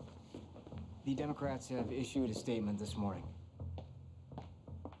 The Democrats have issued a statement this morning.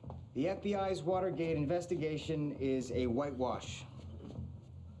 The FBI's Watergate investigation is a whitewash.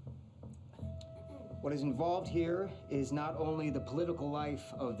 What is involved here is not only the political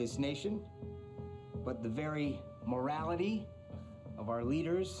life of this nation, but the very morality of our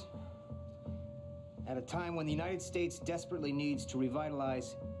leaders at a time when the United States desperately needs to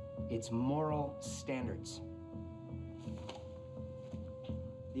revitalize its moral standards.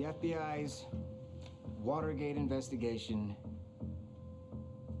 The FBI's Watergate investigation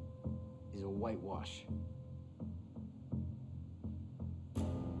is a whitewash.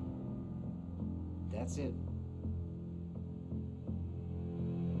 That's it.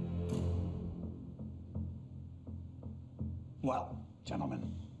 Well,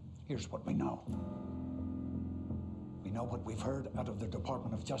 gentlemen, here's what we know. We know what we've heard out of the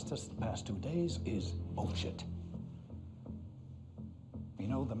Department of Justice the past 2 days is bullshit. We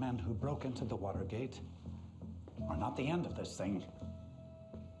know the men who broke into the Watergate are not the end of this thing,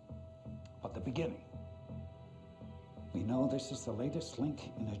 but the beginning. We know this is the latest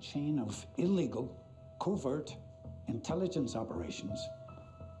link in a chain of illegal, covert intelligence operations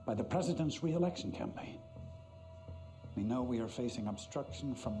by the president's re-election campaign. We know we are facing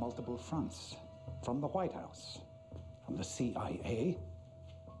obstruction from multiple fronts, from the White House, from the CIA,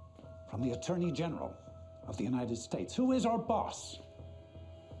 from the Attorney General of the United States, who is our boss,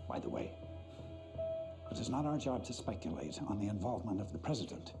 by the way. It is not our job to speculate on the involvement of the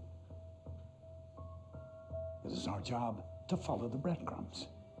president. It is our job to follow the breadcrumbs.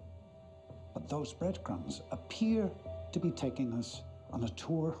 But those breadcrumbs appear to be taking us on a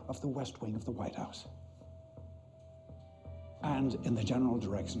tour of the West Wing of the White House and in the general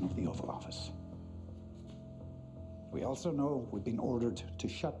direction of the Oval Office. We also know we've been ordered to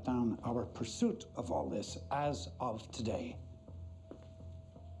shut down our pursuit of all this as of today.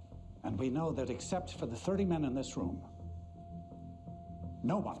 And we know that except for the 30 men in this room,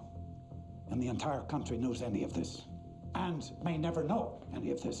 no one in the entire country knows any of this, and may never know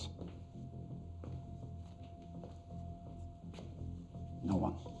any of this. No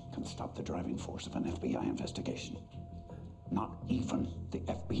one can can stop the driving force of an FBI investigation. Not even the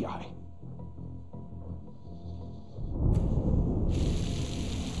FBI.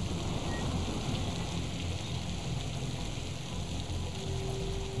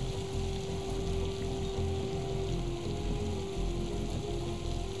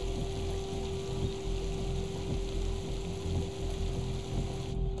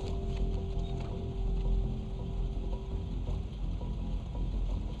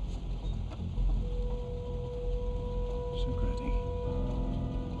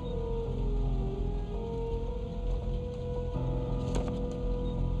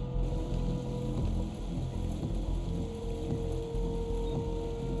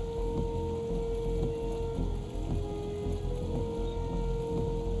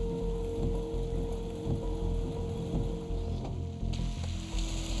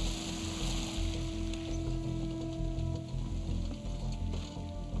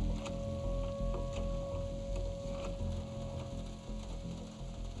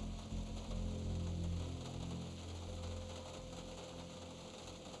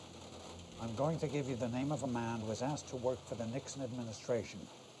 I'm going to give you the name of a man who was asked to work for the Nixon administration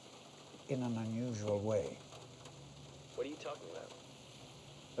in an unusual way. What are you talking about?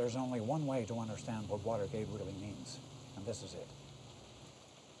 There's only one way to understand what Watergate really means, and this is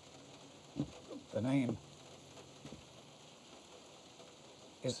it. The name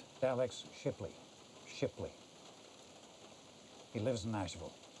is Alex Shipley. Shipley. He lives in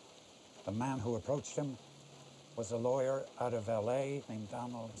Nashville. The man who approached him was a lawyer out of LA named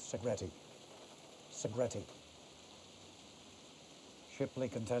Donald Segretti. Segretti. Shipley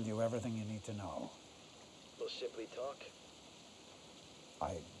can tell you everything you need to know. Will Shipley talk?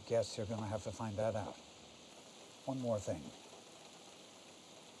 I guess you're going to have to find that out. One more thing.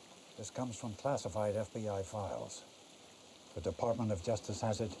 This comes from classified FBI files. The Department of Justice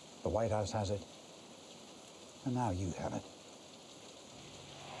has it, the White House has it, and now you have it.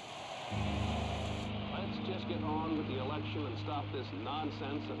 Let's just get on with the election and stop this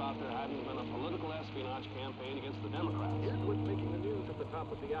nonsense about there having been a political espionage campaign against the Democrats. Here's what's making the news at the top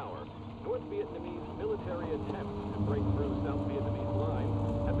of the hour. North Vietnamese military attempts to break through South Vietnamese lines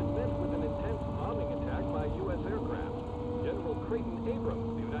have been met with an intense bombing attack by U.S. aircraft. General Creighton Abrams,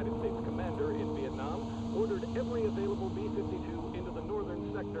 the United States commander in Vietnam, ordered every available B-52 into the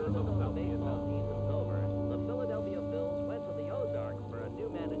northern sector of South Vietnam. Season's over. The Philadelphia Phils went to the Ozarks for a new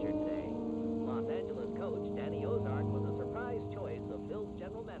manager today. Los Angeles coach Danny Ozark was a surprise choice of Phil's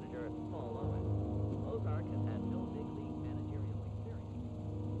general manager Paul Owen. Ozark has had no big league managerial experience.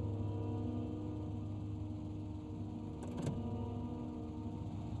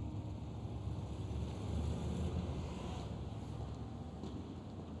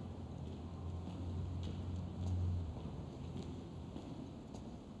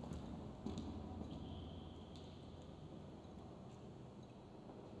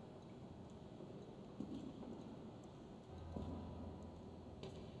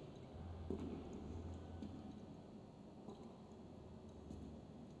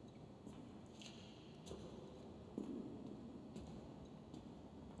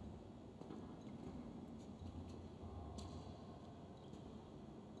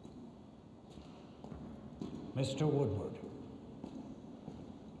 Mr. Woodward,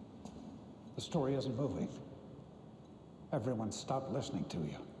 the story isn't moving. Everyone stopped listening to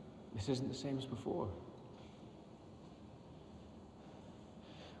you. This isn't the same as before.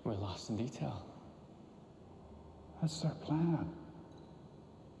 We're lost in detail. That's their plan.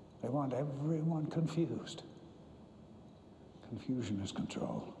 They want everyone confused. Confusion is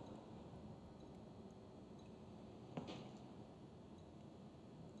control.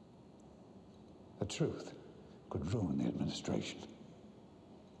 The truth could ruin the administration.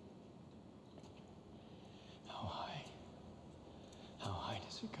 How high? How high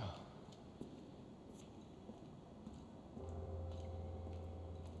does it go?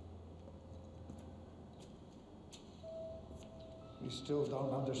 You still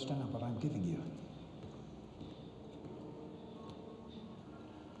don't understand what I'm giving you.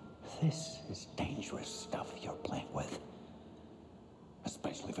 This is dangerous stuff you're playing with.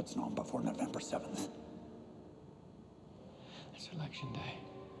 Especially if it's known before November 7th. It's election day.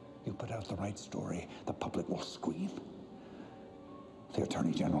 You put out the right story, the public will scream. The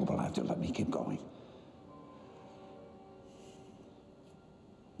Attorney General will have to let me keep going.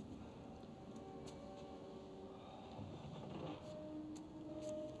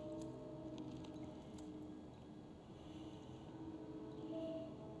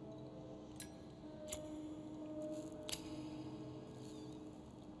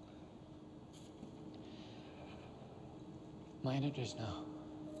 My editors know.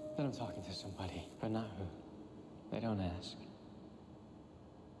 Then I'm talking to somebody, but not who. They don't ask.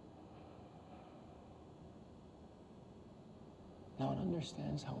 No one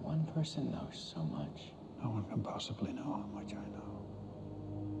understands how one person knows so much. No one can possibly know how much I know.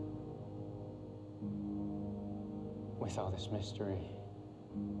 With all this mystery,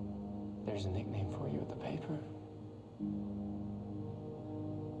 there's a nickname for you at the paper.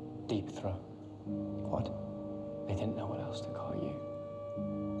 Deep Throat. What? They didn't know what else to call you.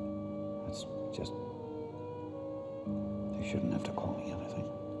 It's just... They shouldn't have to call me anything.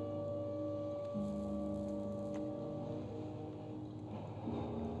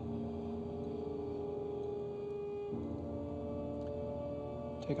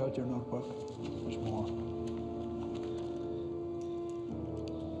 Take out your notebook. There's more.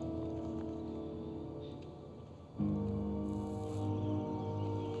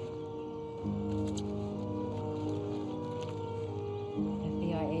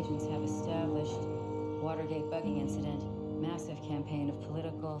 FBI agents have established Watergate bugging incident, massive campaign of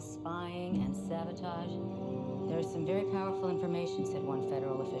political spying and sabotage. There is some very powerful information, said one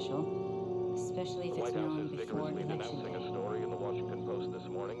federal official, especially if it's known before election day. A story in the Washington Post this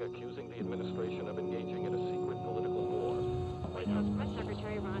morning accusing the administration of engaging in a secret political war. White House Press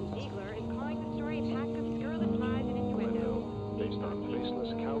Secretary Ron Ziegler is calling the story a pack of scurrilous lies and innuendo. Based on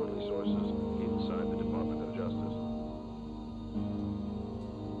faceless, cowardly sources inside the Department of Justice.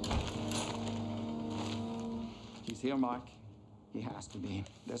 He's here, Mark. He has to be.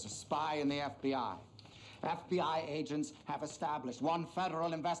 There's a spy in the FBI. FBI agents have established. One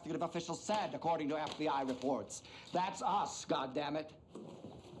federal investigative official said, according to FBI reports. That's us, goddammit.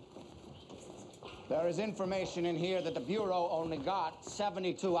 There is information in here that the Bureau only got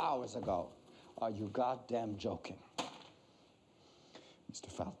 72 hours ago. Are you goddamn joking? Mr.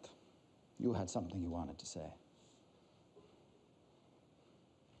 Felt, you had something you wanted to say.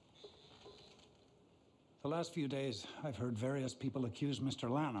 The last few days, I've heard various people accuse Mr.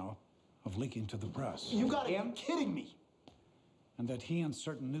 Lano of leaking to the press. You gotta be kidding me! And that he and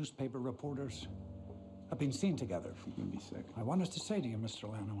certain newspaper reporters have been seen together. You can be sick. I wanted to say to you, Mr.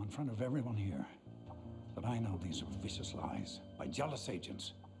 Lano, in front of everyone here, that I know these are vicious lies by jealous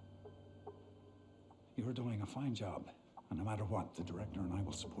agents. You're doing a fine job, and no matter what, the director and I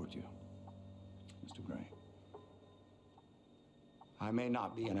will support you. Mr. Gray. I may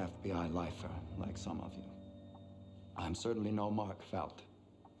not be an FBI lifer like some of you. I'm certainly no Mark Felt.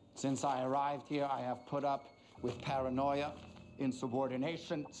 Since I arrived here, I have put up with paranoia,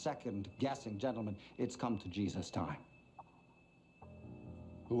 insubordination, second guessing. Gentlemen, it's come to Jesus time.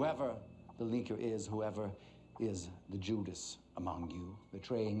 Whoever the leaker is, whoever is the Judas among you,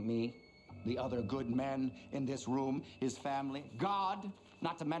 betraying me, the other good men in this room, his family, God,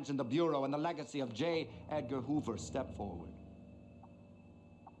 not to mention the Bureau and the legacy of J. Edgar Hoover, step forward.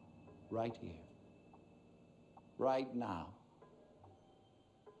 Right here. Right now.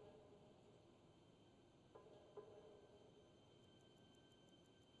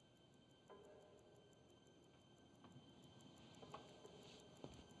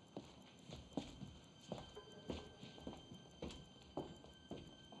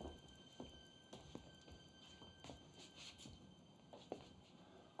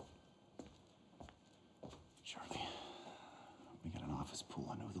 Charlie, we got an office pool.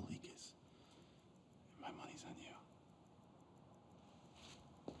 I know who the leak is. My money's on you.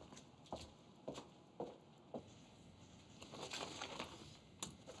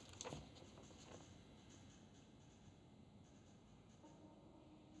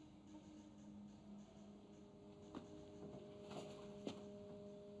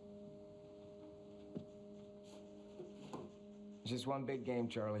 It's just one big game,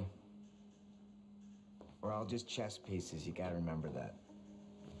 Charlie. We're all just chess pieces. You gotta remember that.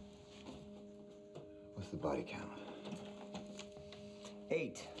 What's the body count?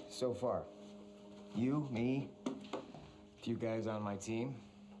 8 so far. You, me, a few guys on my team.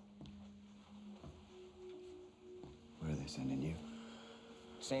 Where are they sending you?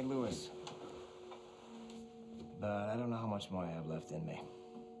 St. Louis. But I don't know how much more I have left in me.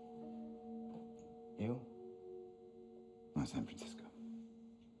 You? San Francisco.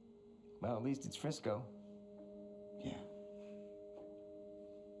 Well, at least it's Frisco. Yeah.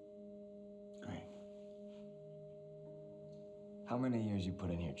 Great. How many years you put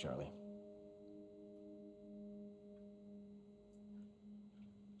in here, Charlie?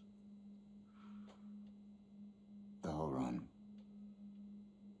 The whole run.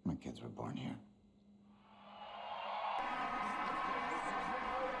 My kids were born here.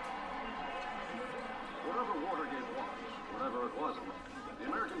 Whatever Watergate was, whatever it wasn't, the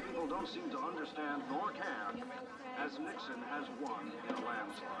American people don't seem to understand nor care, as Nixon has won in a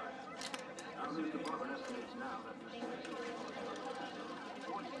landslide. Governor's Department estimates now that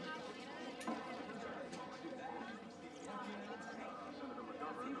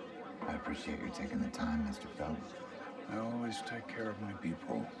I appreciate you taking the time, Mr. Phelps. I always take care of my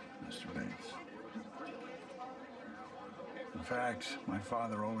people, Mr. Bates. In fact, my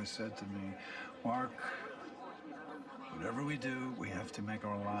father always said to me, Mark, whatever we do, we have to make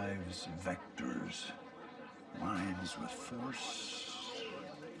our lives vectors. Lines with force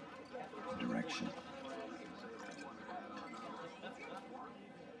and direction.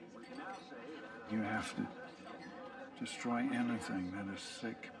 You have to destroy anything that is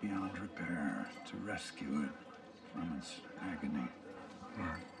sick beyond repair to rescue it from its agony.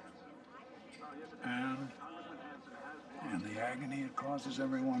 And the agony it causes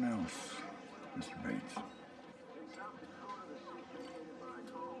everyone else, Mr. Bates.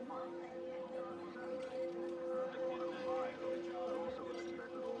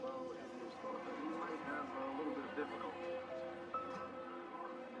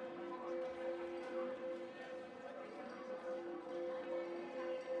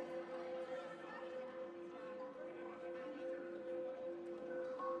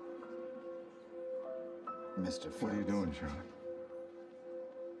 Mr. Phelps. What are you doing, Charlie?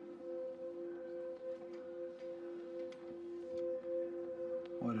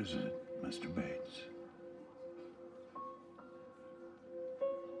 What is it, Mr. Bates?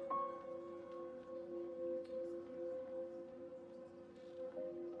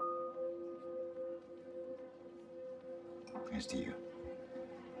 Here's to you.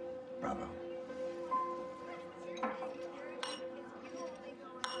 Bravo.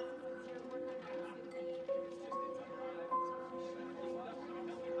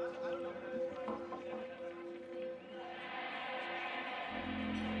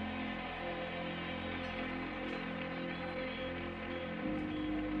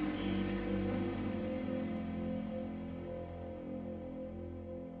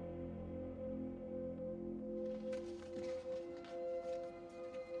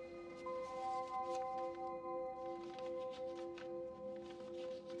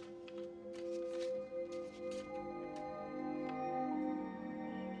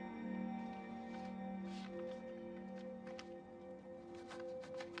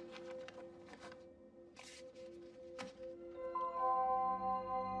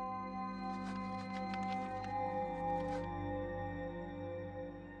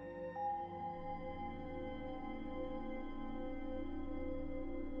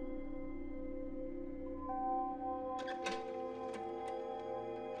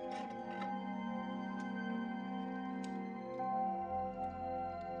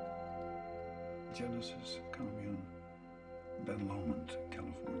 Genesis Commune, Ben Lomond,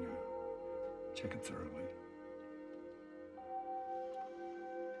 California. Check it thoroughly.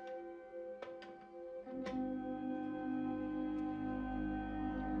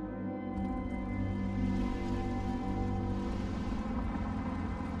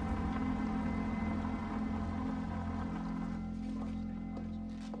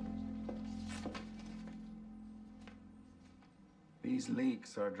 These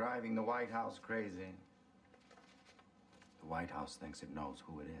leaks are driving the White House crazy. The White House thinks it knows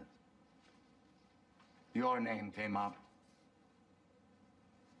who it is. Your name came up.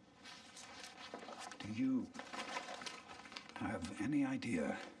 Do you have any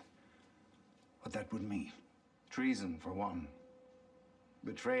idea what that would mean? Treason, for one.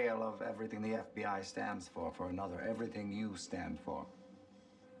 Betrayal of everything the FBI stands for another. Everything you stand for.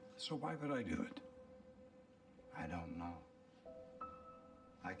 So why would I do it? I don't know.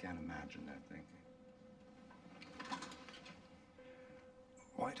 I can't imagine their thinking.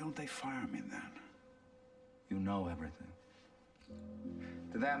 Why don't they fire me then? You know everything.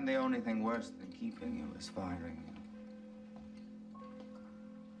 To them, the only thing worse than keeping you is firing you.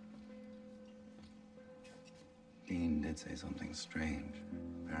 Dean did say something strange.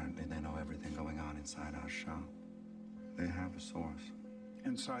 Apparently, they know everything going on inside our shop. They have a source.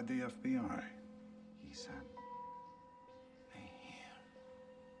 Inside the FBI? He said. They hear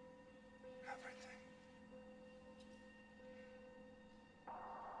everything.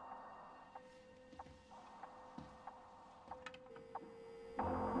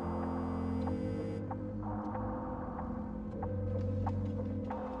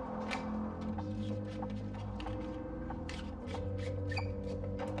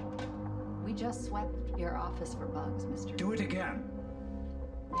 We just swept your office for bugs, Mr. Do it again.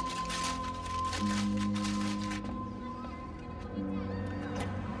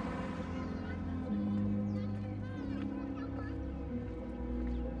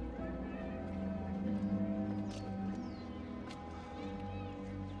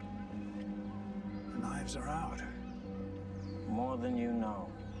 knives are out. More than you know.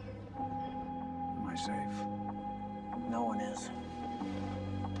 Am I safe? No one is.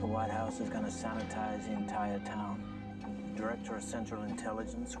 The White House is going to sanitize the entire town. The Director of Central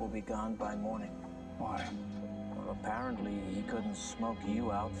Intelligence will be gone by morning. Why? Well, apparently he couldn't smoke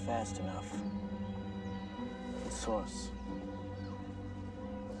you out fast enough. The source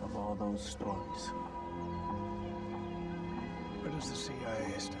of all those stories. Where does the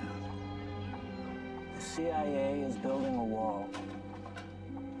CIA stand? The CIA is building a wall.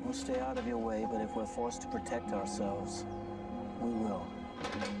 We'll stay out of your way, but if we're forced to protect ourselves, we will.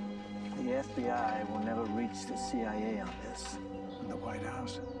 The FBI will never reach the CIA on this. And the White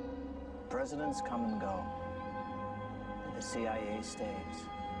House? Presidents come and go. The CIA stays.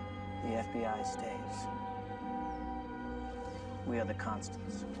 The FBI stays. We are the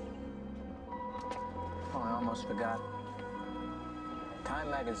constants. Oh, I almost forgot.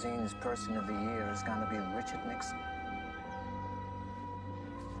 Time Magazine's Person of the Year is going to be Richard Nixon.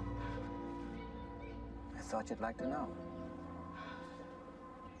 I thought you'd like to know.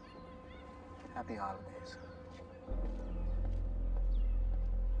 Happy holidays.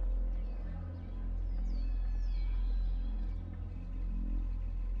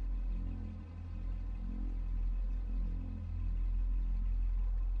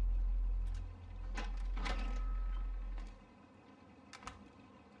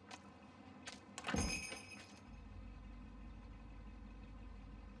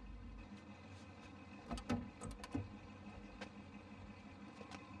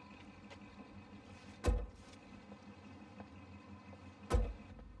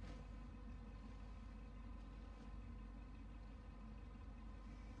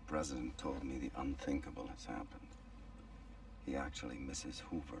 The president told me the unthinkable has happened. He actually misses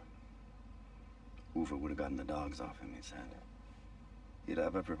Hoover. Hoover would have gotten the dogs off him, he said. He'd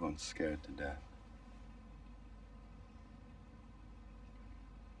have everyone scared to death.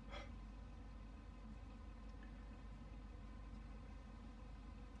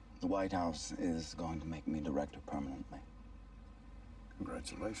 The White House is going to make me director permanently.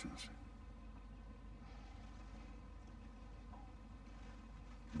 Congratulations.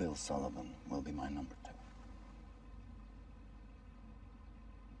 Bill Sullivan will be my number 2.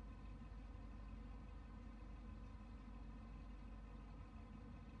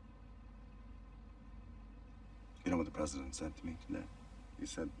 You know what the president said to me today? He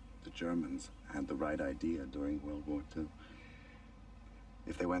said the Germans had the right idea during World War II.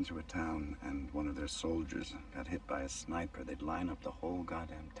 If they went through a town and one of their soldiers got hit by a sniper, they'd line up the whole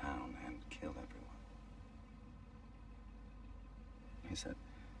goddamn town and kill everyone. He said,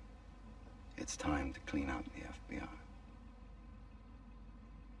 it's time to clean out the FBI.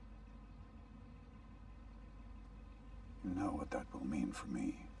 You know what that will mean for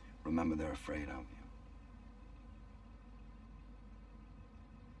me. Remember, they're afraid of you.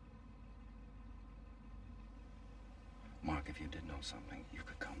 Mark, if you did know something, you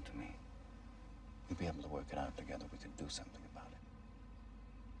could come to me. We'd be able to work it out together. We could do something about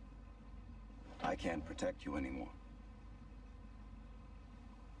it. I can't protect you anymore.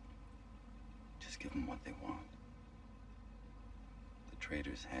 Just give them what they want. The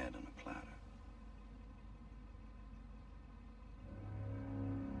traitor's head on a platter.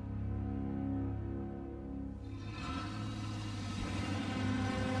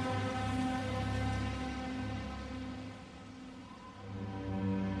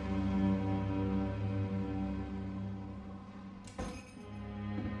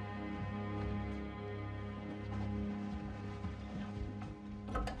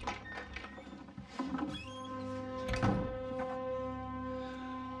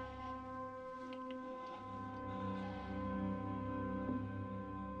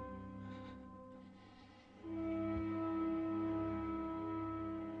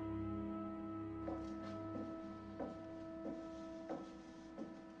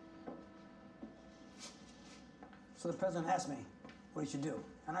 So the president asked me what he should do,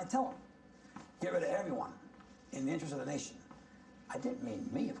 and I tell him, get rid of everyone in the interest of the nation. I didn't mean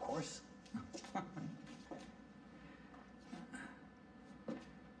me, of course. You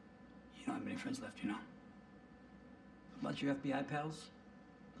don't have many friends left, you know. A bunch of your FBI pals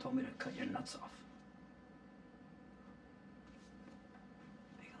told me to cut your nuts off.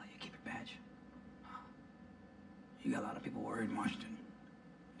 They can let you keep your badge. You got a lot of people worried in Washington.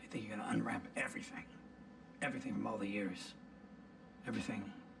 They think you're gonna unwrap everything. Everything from all the years. Everything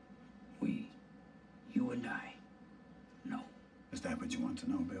you and I know. Is that what you want to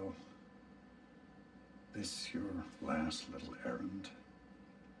know, Bill? This your last little errand?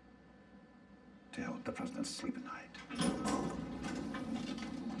 To help the president sleep at night?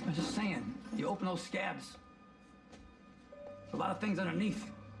 I'm just saying, you open those scabs, a lot of things underneath.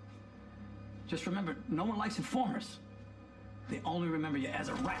 Just remember, no one likes informers. They only remember you as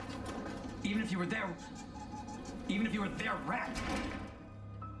a rat. Even if you were their rat.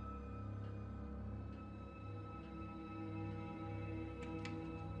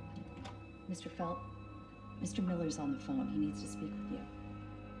 Mr. Felt, Mr. Miller's on the phone. He needs to speak with you.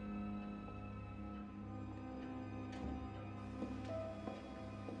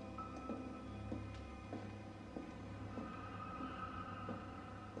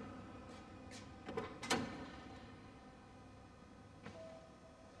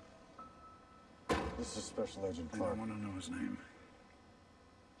 This is Special Agent Clark. I want to know his name.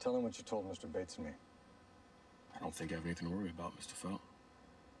 Tell him what you told Mr. Bates and me. I don't think I have anything to worry about, Mr. Felt.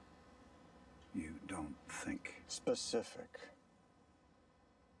 You don't think? Specific.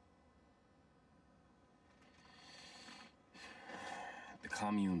 The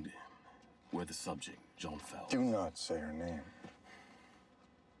commune, we're the subject, Joan Felt. Do not say her name.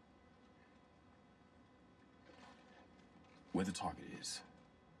 Where the target is.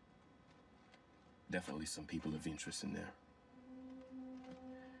 Definitely some people of interest in there.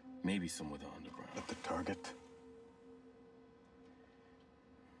 Maybe some with the underground. But the target?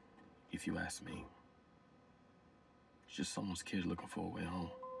 If you ask me, it's just someone's kid looking for a way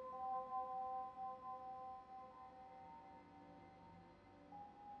home.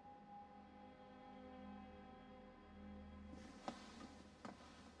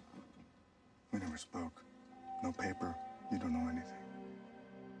 We never spoke. No paper. You don't know anything.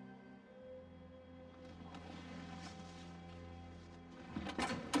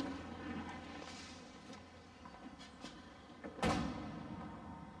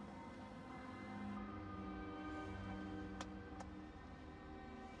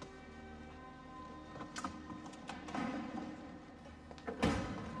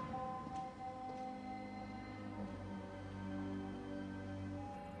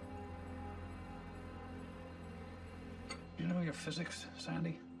 You know your physics,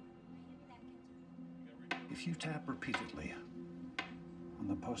 Sandy? If you tap repeatedly on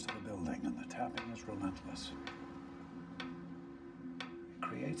the post of a building and the tapping is relentless, it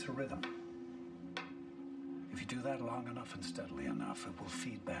creates a rhythm. If you do that long enough and steadily enough, it will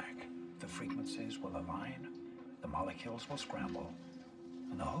feed back. The frequencies will align, the molecules will scramble,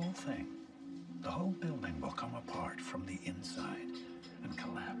 and the whole thing, the whole building will come apart from the inside and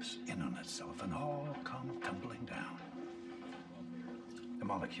collapse in on itself and all come tumbling down. The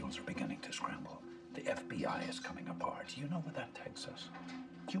molecules are beginning to scramble. The FBI is coming apart. Do you know where that takes us?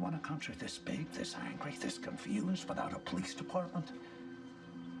 Do you want a country this big, this angry, this confused, without a police department?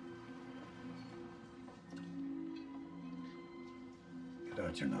 Get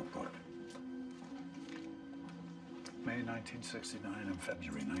out your notebook. May 1969 and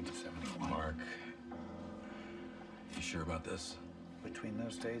February 1971. Mark, you sure about this? Between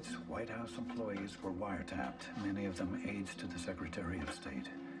those dates, White House employees were wiretapped, many of them aides to the Secretary of State,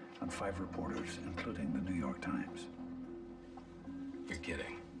 and 5 reporters, including the New York Times. You're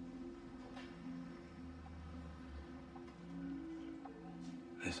kidding.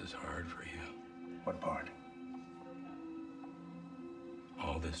 This is hard for you. What part?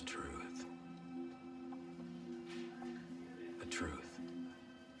 All this truth. The truth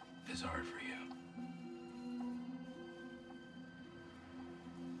is hard for you.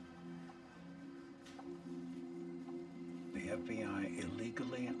 The FBI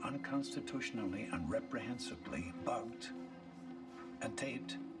illegally, unconstitutionally, and reprehensibly bugged and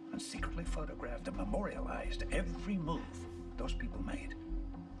taped and secretly photographed and memorialized every move those people made.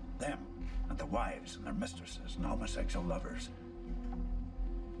 Them and their wives and their mistresses and homosexual lovers.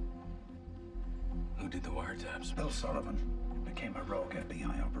 Who did the wiretaps? Bill Sullivan. It became a rogue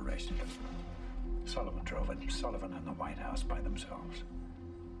FBI operation. Sullivan drove it. Sullivan and the White House by themselves.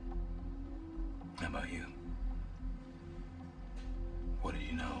 How about you? What did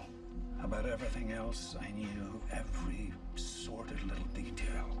you know? About everything else, I knew every sordid little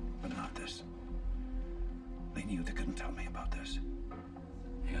detail, but not this. They knew they couldn't tell me about this.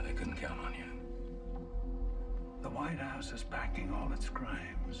 Yeah, they couldn't count on you. The White House is packing all its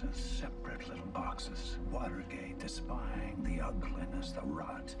crimes in separate little boxes. Watergate, the spying, the ugliness, the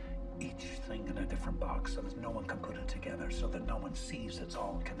rot. Each thing in a different box so that no one can put it together, so that no one sees it's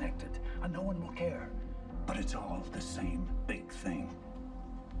all connected. And no one will care. But it's all the same big thing.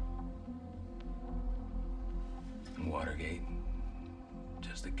 Watergate,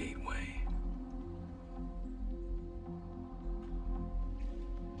 just a gateway.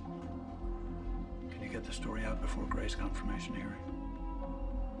 Can you get the story out before Gray's confirmation hearing?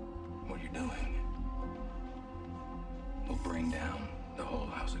 What you're doing will bring down the whole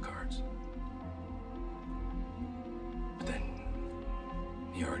house of cards.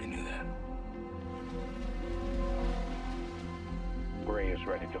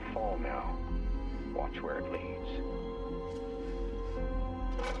 ready to fall now. Watch where it leads.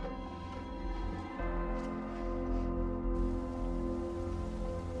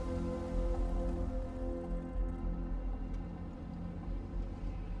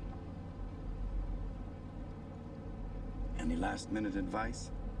 Any last-minute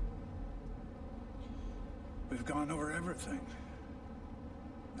advice? We've gone over everything.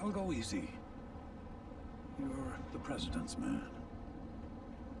 I'll go easy. You're the president's man.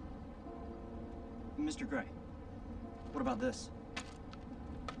 Mr. Gray, what about this?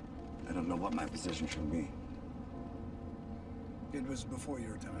 I don't know what my position should be. It was before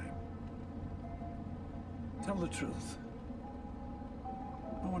your time. Tell the truth.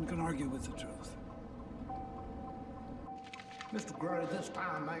 No one can argue with the truth. Mr. Gray, this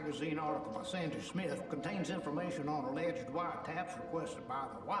Time magazine article by Sandy Smith contains information on alleged wiretaps requested by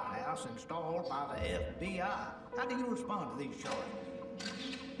the White House installed by the FBI. How do you respond to these charges?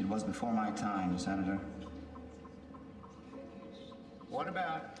 It was before my time, Senator. What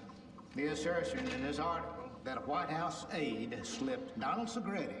about the assertion in this article that a White House aide slipped Donald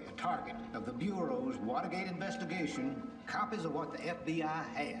Segretti, a target of the Bureau's Watergate investigation, copies of what the FBI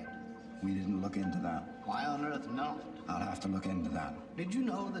had? We didn't look into that. Why on earth not? I'll have to look into that. Did you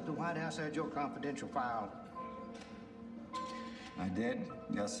know that the White House had your confidential file? I did,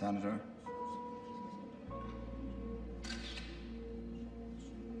 yes, Senator.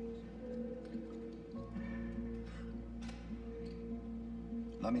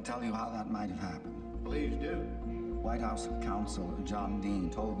 Let me tell you how that might have happened. Please do. White House counsel John Dean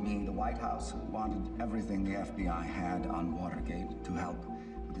told me the White House wanted everything the FBI had on Watergate to help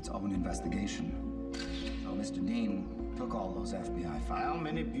with its own investigation. So Mr. Dean took all those FBI files. How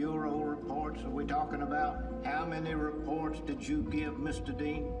many Bureau reports are we talking about? How many reports did you give Mr.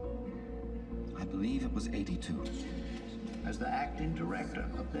 Dean? I believe it was 82. As the acting director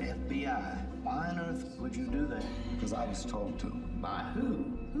of the FBI, why on earth would you do that? Because I was told to. By who?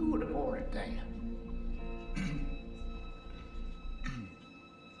 Who would have ordered that?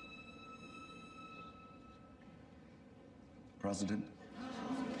 President?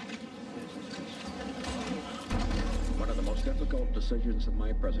 One of the most difficult decisions of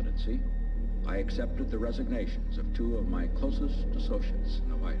my presidency, I accepted the resignations of two of my closest associates in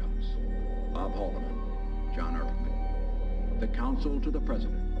the White House, Bob Haldeman, John Ehrlichman. The counsel to the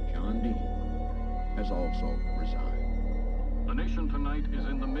president, John Dean, has also resigned. The nation tonight is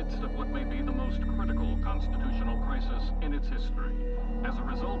in the midst of what may be the most critical constitutional crisis in its history. As a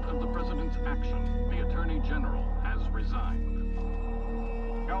result of the president's action, the Attorney General has resigned.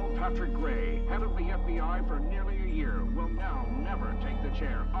 L. Patrick Gray, head of the FBI for nearly a year, will now never take the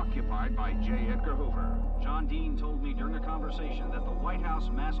chair occupied by J. Edgar Hoover. John Dean told me during a conversation that the White House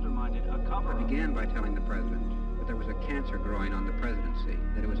masterminded a cover. I began by telling the president that there was a cancer growing on the presidency,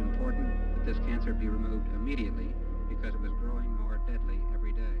 that it was important that this cancer be removed immediately because it was growing more deadly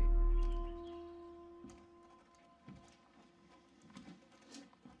every day.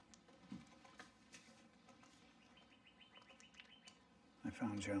 I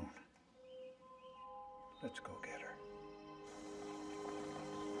found Joan. Let's go get her.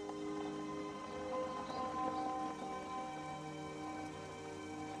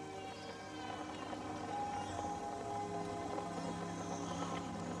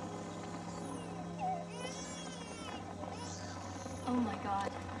 Oh my God.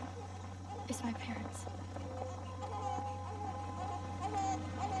 It's my parents.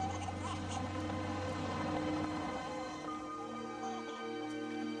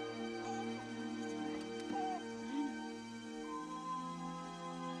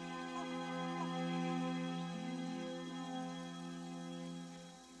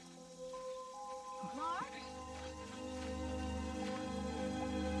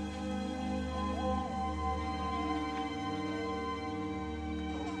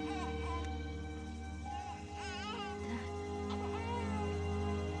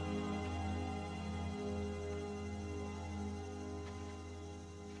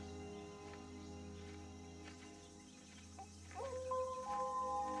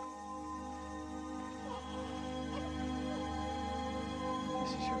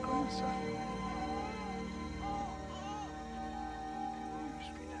 This is your grandson.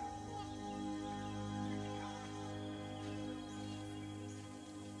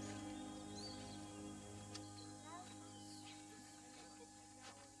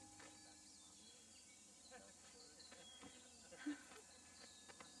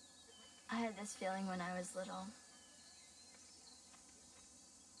 I had this feeling when I was little.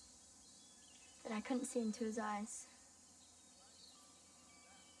 That I couldn't see into his eyes.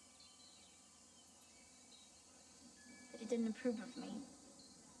 That he didn't approve of me.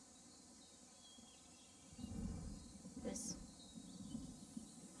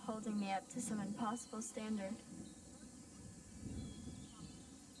 holding me up to some impossible standard.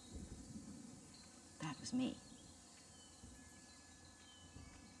 That was me.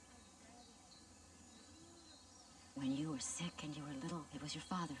 When you were sick and you were little, it was your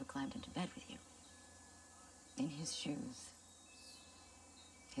father who climbed into bed with you. In his shoes,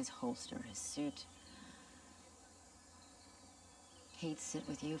 his holster, his suit. He'd sit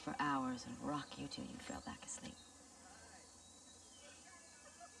with you for hours and rock you till you fell back asleep.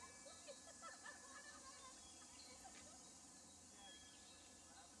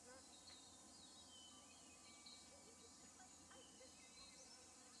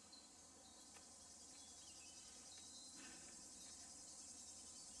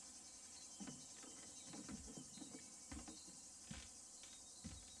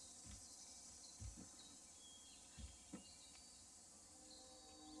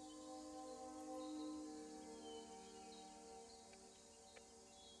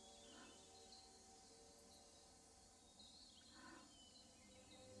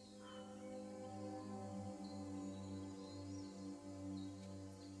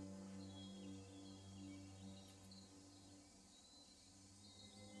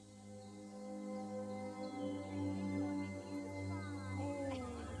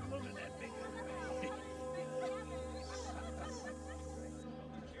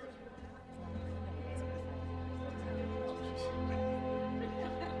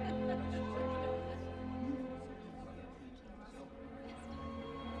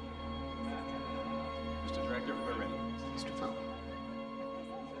 Mr. Felt.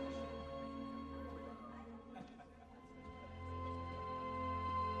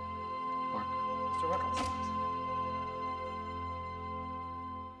 Mark. Mr. Reynolds.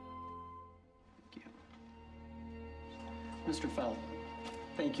 Thank you. Mr. Felt,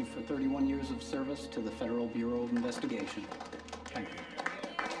 thank you for 31 years of service to the Federal Bureau of Investigation. Thank you.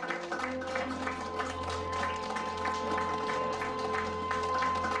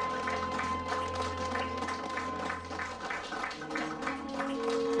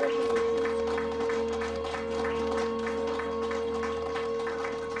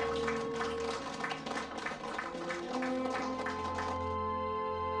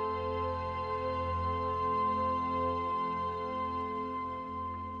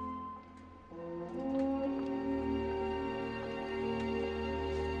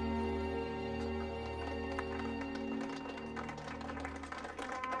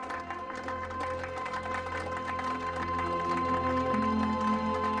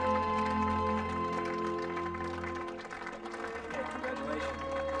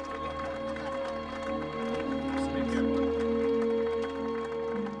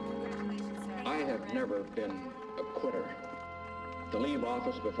 Been a quitter. To leave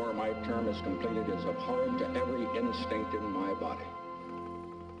office before my term is completed is abhorrent to every instinct in my body.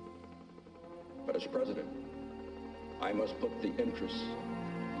 But as president, I must put the interests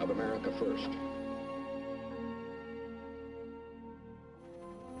of America first.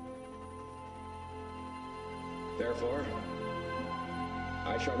 Therefore,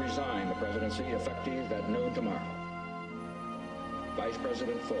 I shall resign the presidency effective at noon tomorrow. Vice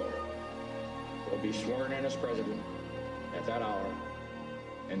President Ford will be sworn in as president at that hour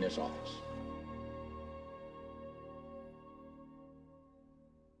in this office.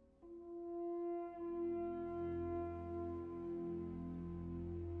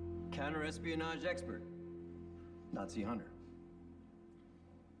 Counter-espionage expert, Nazi hunter.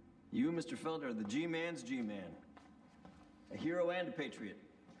 You, Mr. Feld, are the G-man's G-man. A hero and a patriot.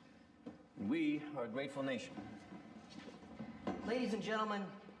 And we are a grateful nation. Ladies and gentlemen,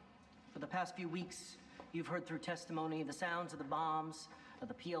 for the past few weeks, you've heard through testimony the sounds of the bombs, of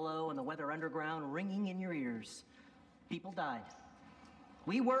the PLO and the Weather Underground ringing in your ears. People died.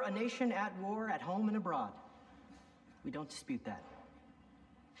 We were a nation at war at home and abroad. We don't dispute that.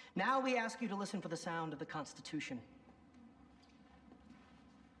 Now we ask you to listen for the sound of the Constitution.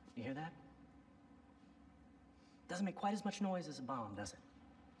 You hear that? Doesn't make quite as much noise as a bomb, does it?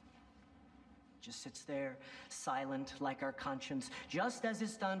 Just sits there, silent like our conscience, just as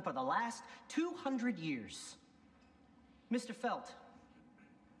it's done for the last 200 years. Mr. Felt,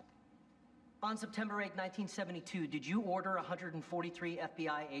 on September 8, 1972, did you order 143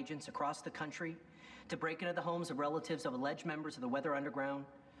 FBI agents across the country to break into the homes of relatives of alleged members of the Weather Underground,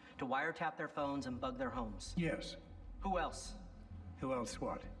 to wiretap their phones and bug their homes? Yes. Who else? Who else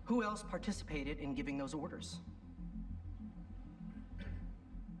what? Who else participated in giving those orders?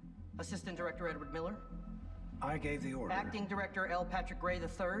 Assistant Director Edward Miller? I gave the order. Acting Director L. Patrick Gray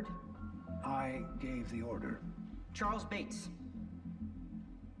III? I gave the order. Charles Bates?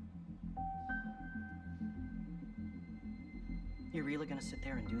 You're really gonna sit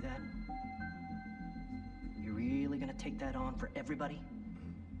there and do that? You're really gonna take that on for everybody?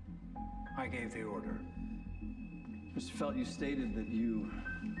 I gave the order. Mr. Felt, you stated that you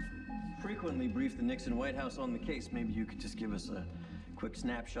frequently briefed the Nixon White House on the case. Maybe you could just give us a quick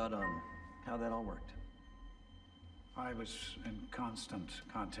snapshot on how that all worked. I was in constant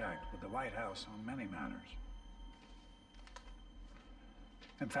contact with the White House on many matters.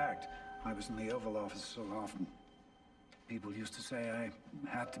 In fact, I was in the Oval Office so often, people used to say I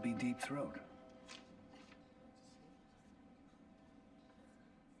had to be deep-throat.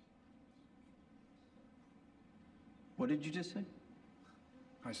 What did you just say?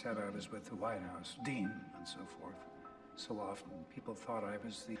 I said I was with the White House, Dean, and so forth. So often, people thought I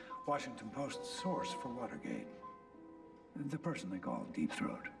was the Washington Post source for Watergate. The person they call Deep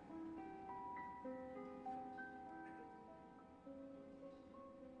Throat.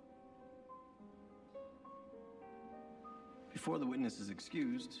 Before the witness is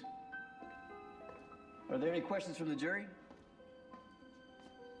excused, are there any questions from the jury?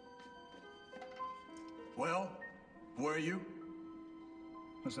 Well, were you?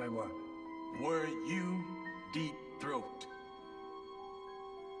 Was I what? Were you Deep Throat?